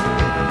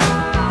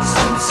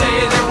 Some say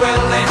they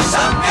will and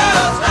some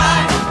girls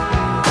lie.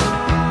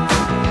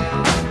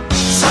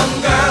 Some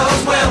girls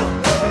will,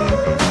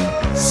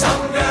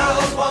 some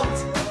girls won't.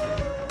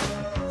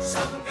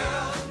 Some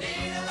girls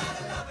need a lot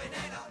of loving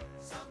and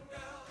some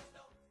girls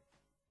don't.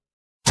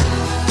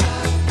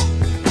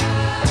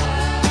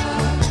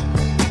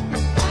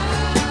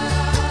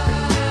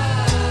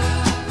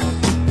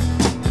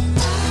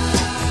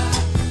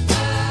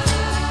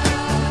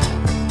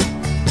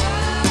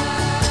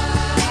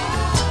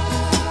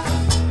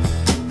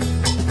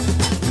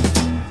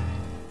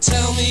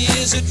 Tell me,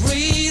 is it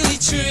really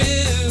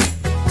true?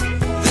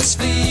 This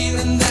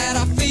feeling that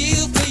I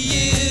feel for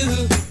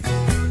you,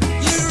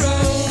 your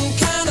own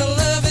kind of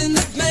loving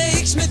that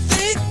makes me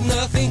think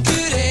nothing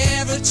could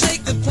ever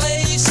take the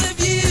place of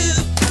you.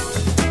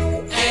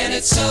 And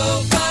it's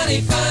so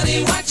funny,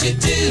 funny what you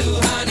do,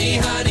 honey,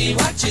 honey,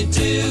 what you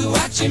do,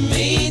 what you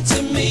mean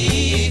to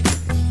me.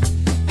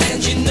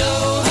 And you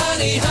know,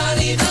 honey,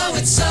 honey, though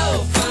it's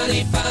so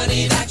funny,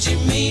 funny that you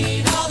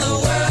mean all the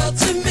world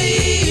to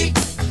me.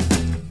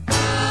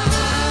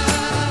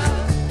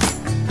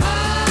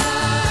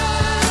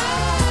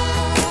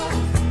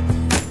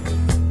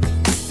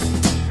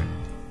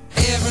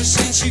 Ever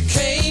since you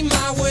came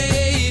my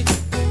way,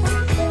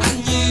 I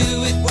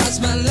knew it was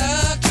my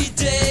lucky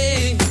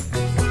day.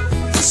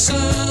 The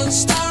sun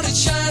started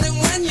shining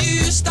when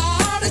you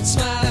started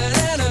smiling,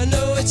 and I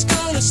know it's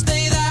gonna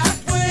stay that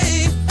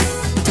way.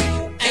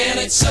 And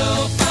it's so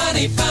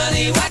funny,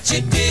 funny what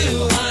you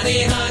do,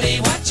 honey, honey,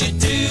 what you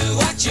do,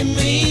 what you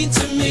mean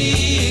to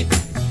me.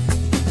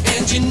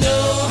 And you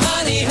know,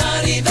 honey,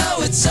 honey,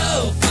 though it's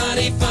so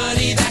funny,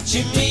 funny that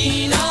you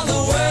mean all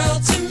the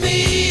world to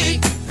me.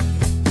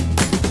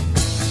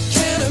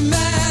 Can't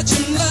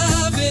imagine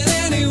loving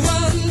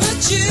anyone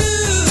but you.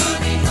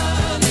 Honey,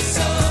 honey,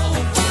 so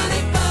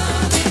funny,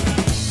 funny.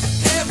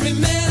 Every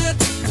minute,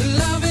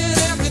 loving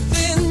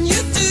everything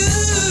you do.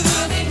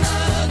 Honey,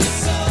 honey,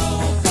 so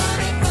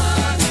funny,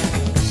 funny.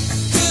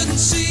 Couldn't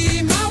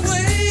see my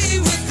way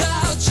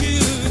without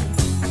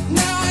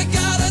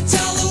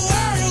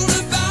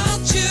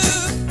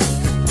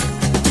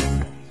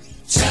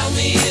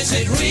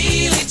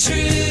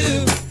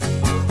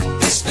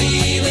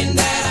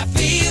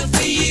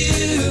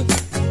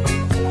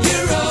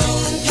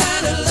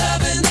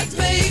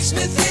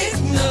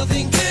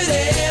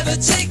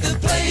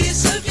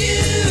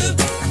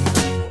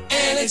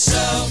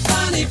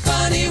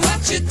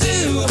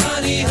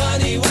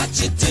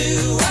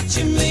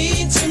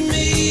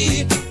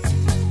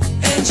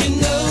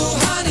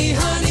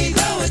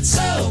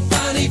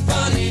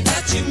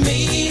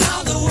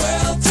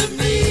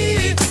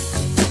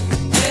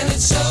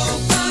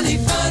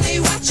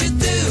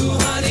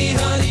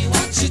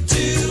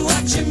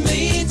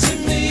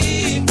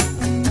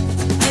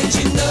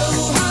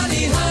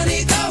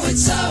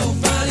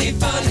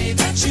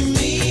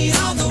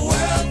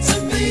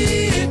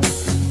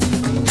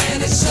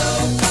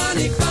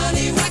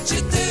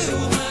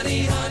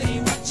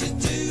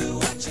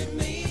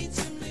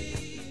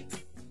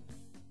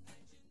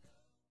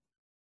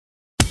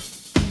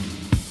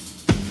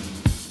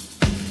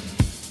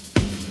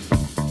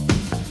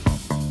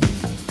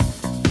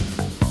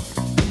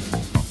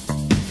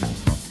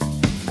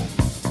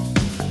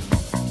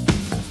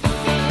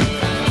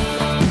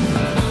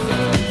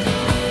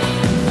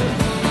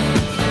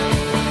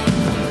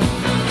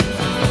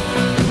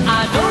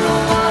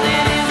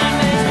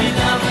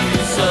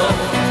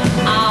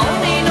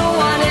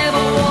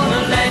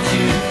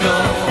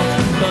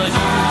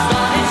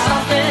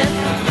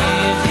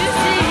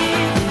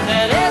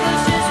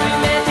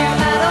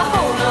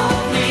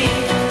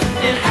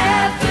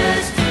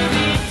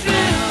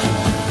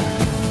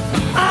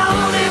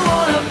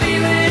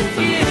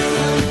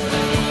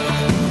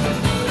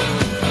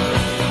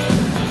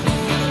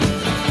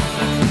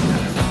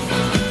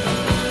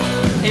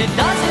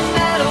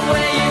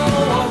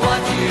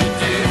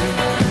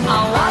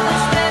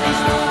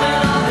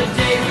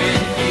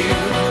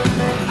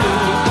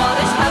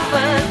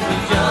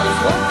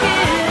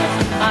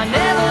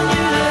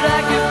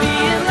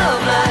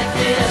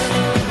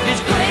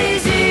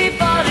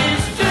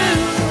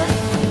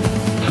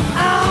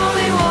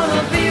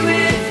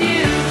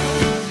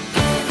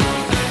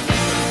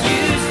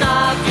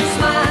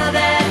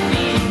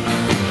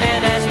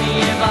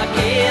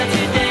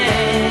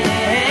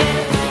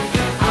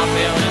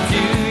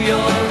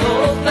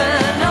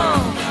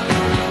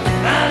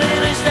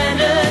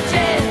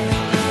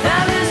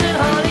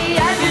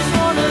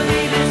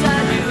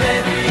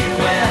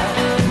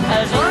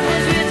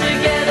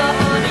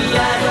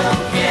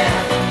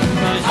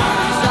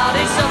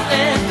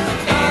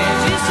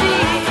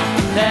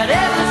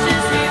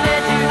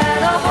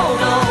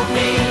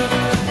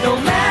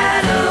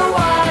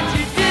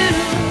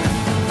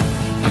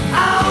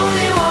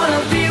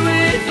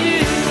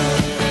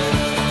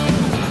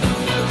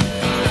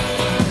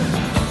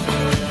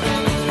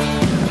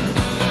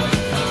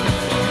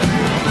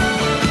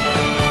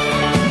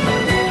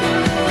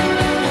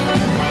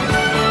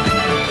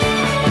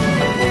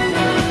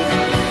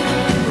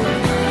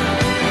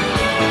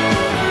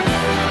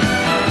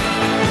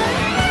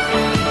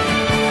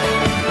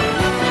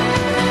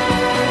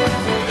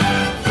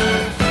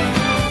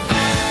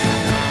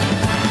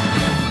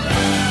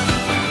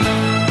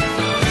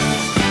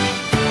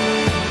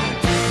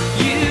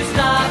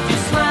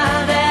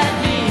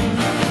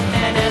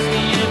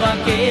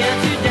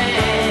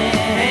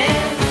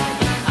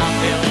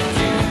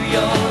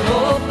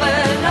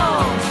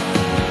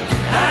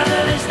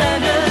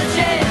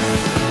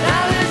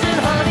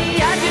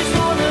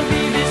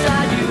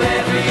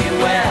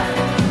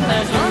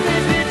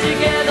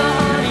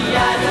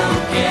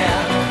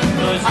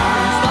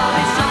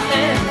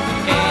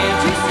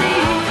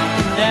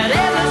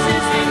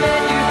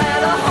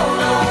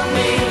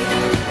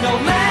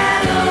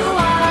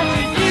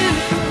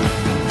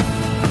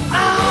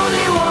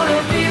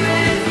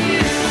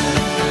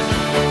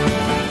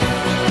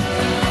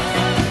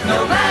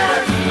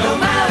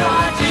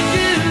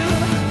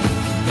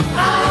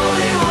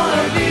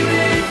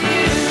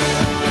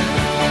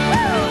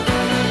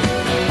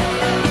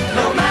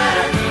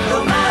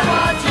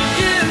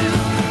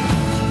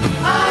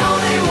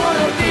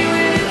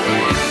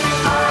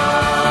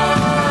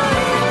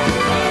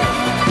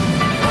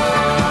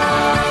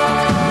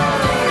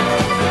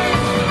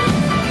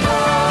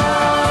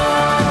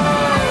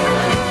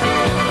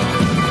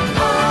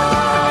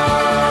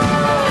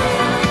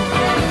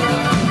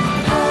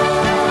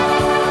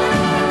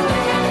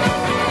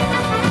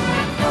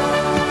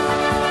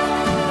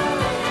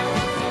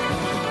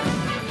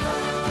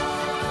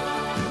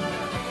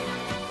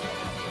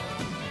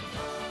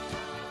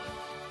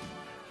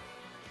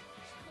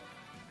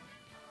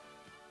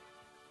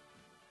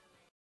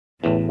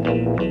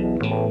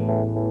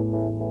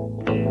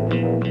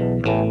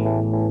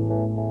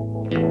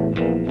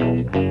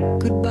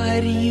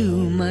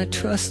my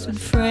trusted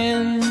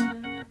friend.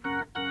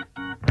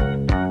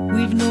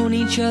 We've known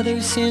each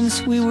other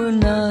since we were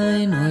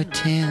 9 or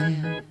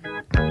 10.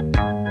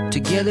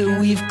 Together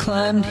we've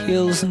climbed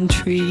hills and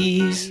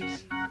trees,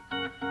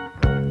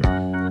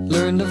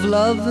 learned of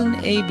love and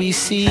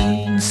ABC,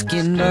 and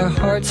skinned our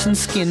hearts and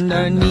skinned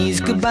our knees.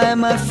 Goodbye,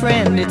 my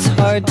friend, it's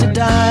hard to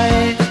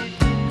die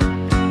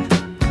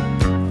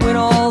when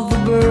all the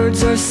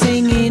birds are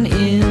singing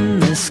in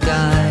the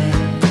sky.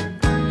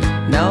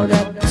 Now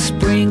that the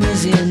spring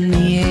is in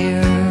the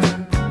air,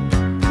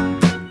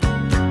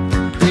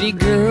 pretty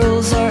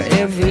girls are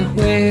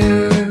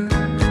everywhere.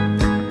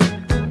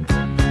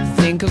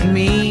 Think of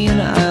me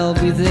and I'll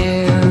be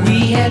there.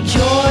 We had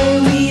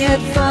joy, we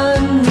had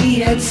fun, we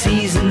had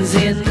seasons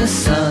in the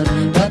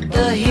sun, but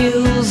the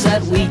hills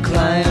that we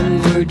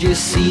climbed were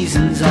just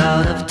seasons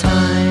out of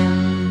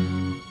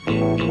time.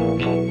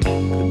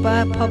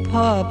 Goodbye,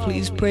 Papa,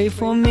 please pray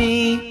for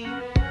me.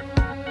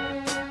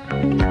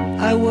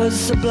 I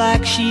was the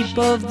black sheep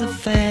of the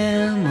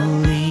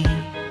family.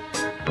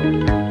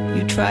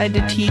 You tried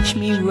to teach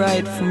me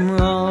right from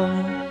wrong.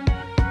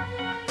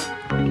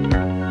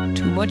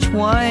 Too much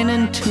wine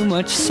and too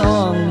much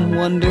song,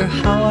 wonder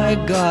how I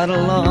got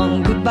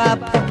along. Goodbye,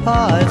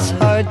 Papa, it's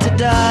hard to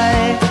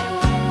die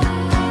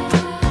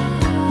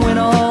when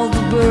all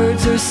the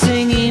birds are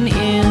singing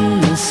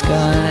in the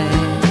sky.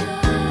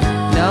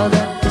 Now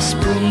that the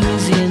spring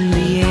is in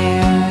the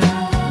air,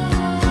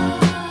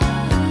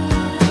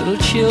 little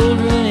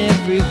children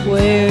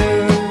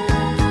everywhere.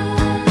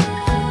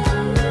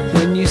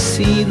 When you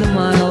see them,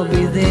 I'll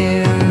be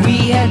there.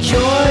 We had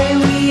joy,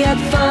 we had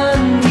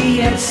fun, we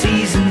had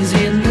seasons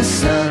in the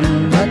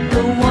sun, but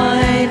the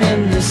wine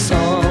and the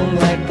song,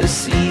 like the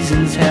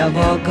seasons, have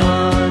all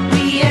gone.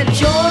 We had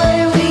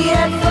joy, we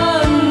had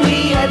fun,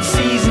 we had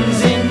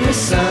seasons in the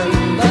sun,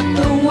 but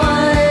the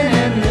wine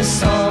and the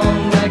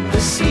song, like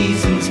the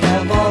seasons,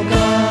 have all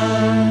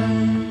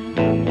gone.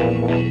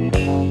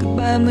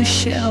 Goodbye,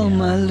 Michelle,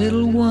 my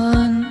little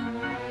one.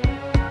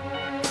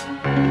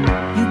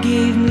 You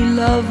gave me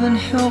love and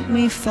helped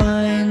me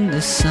find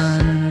the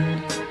sun.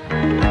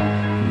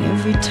 And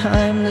every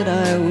time that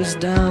I was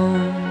down,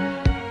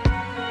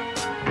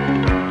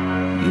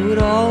 you would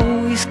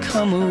always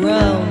come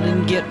around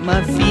and get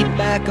my feet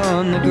back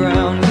on the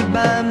ground.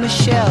 Goodbye,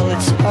 Michelle,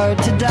 it's hard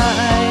to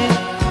die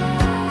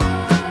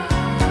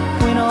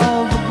when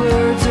all the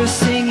birds are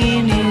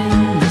singing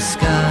in the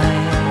sky.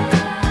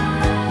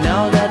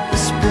 Now that the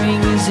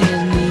spring is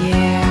in the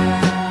air,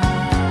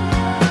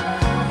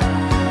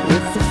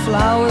 with the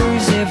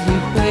flowers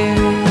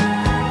everywhere,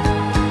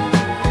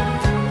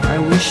 I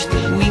wish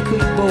that we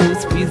could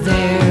both be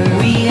there.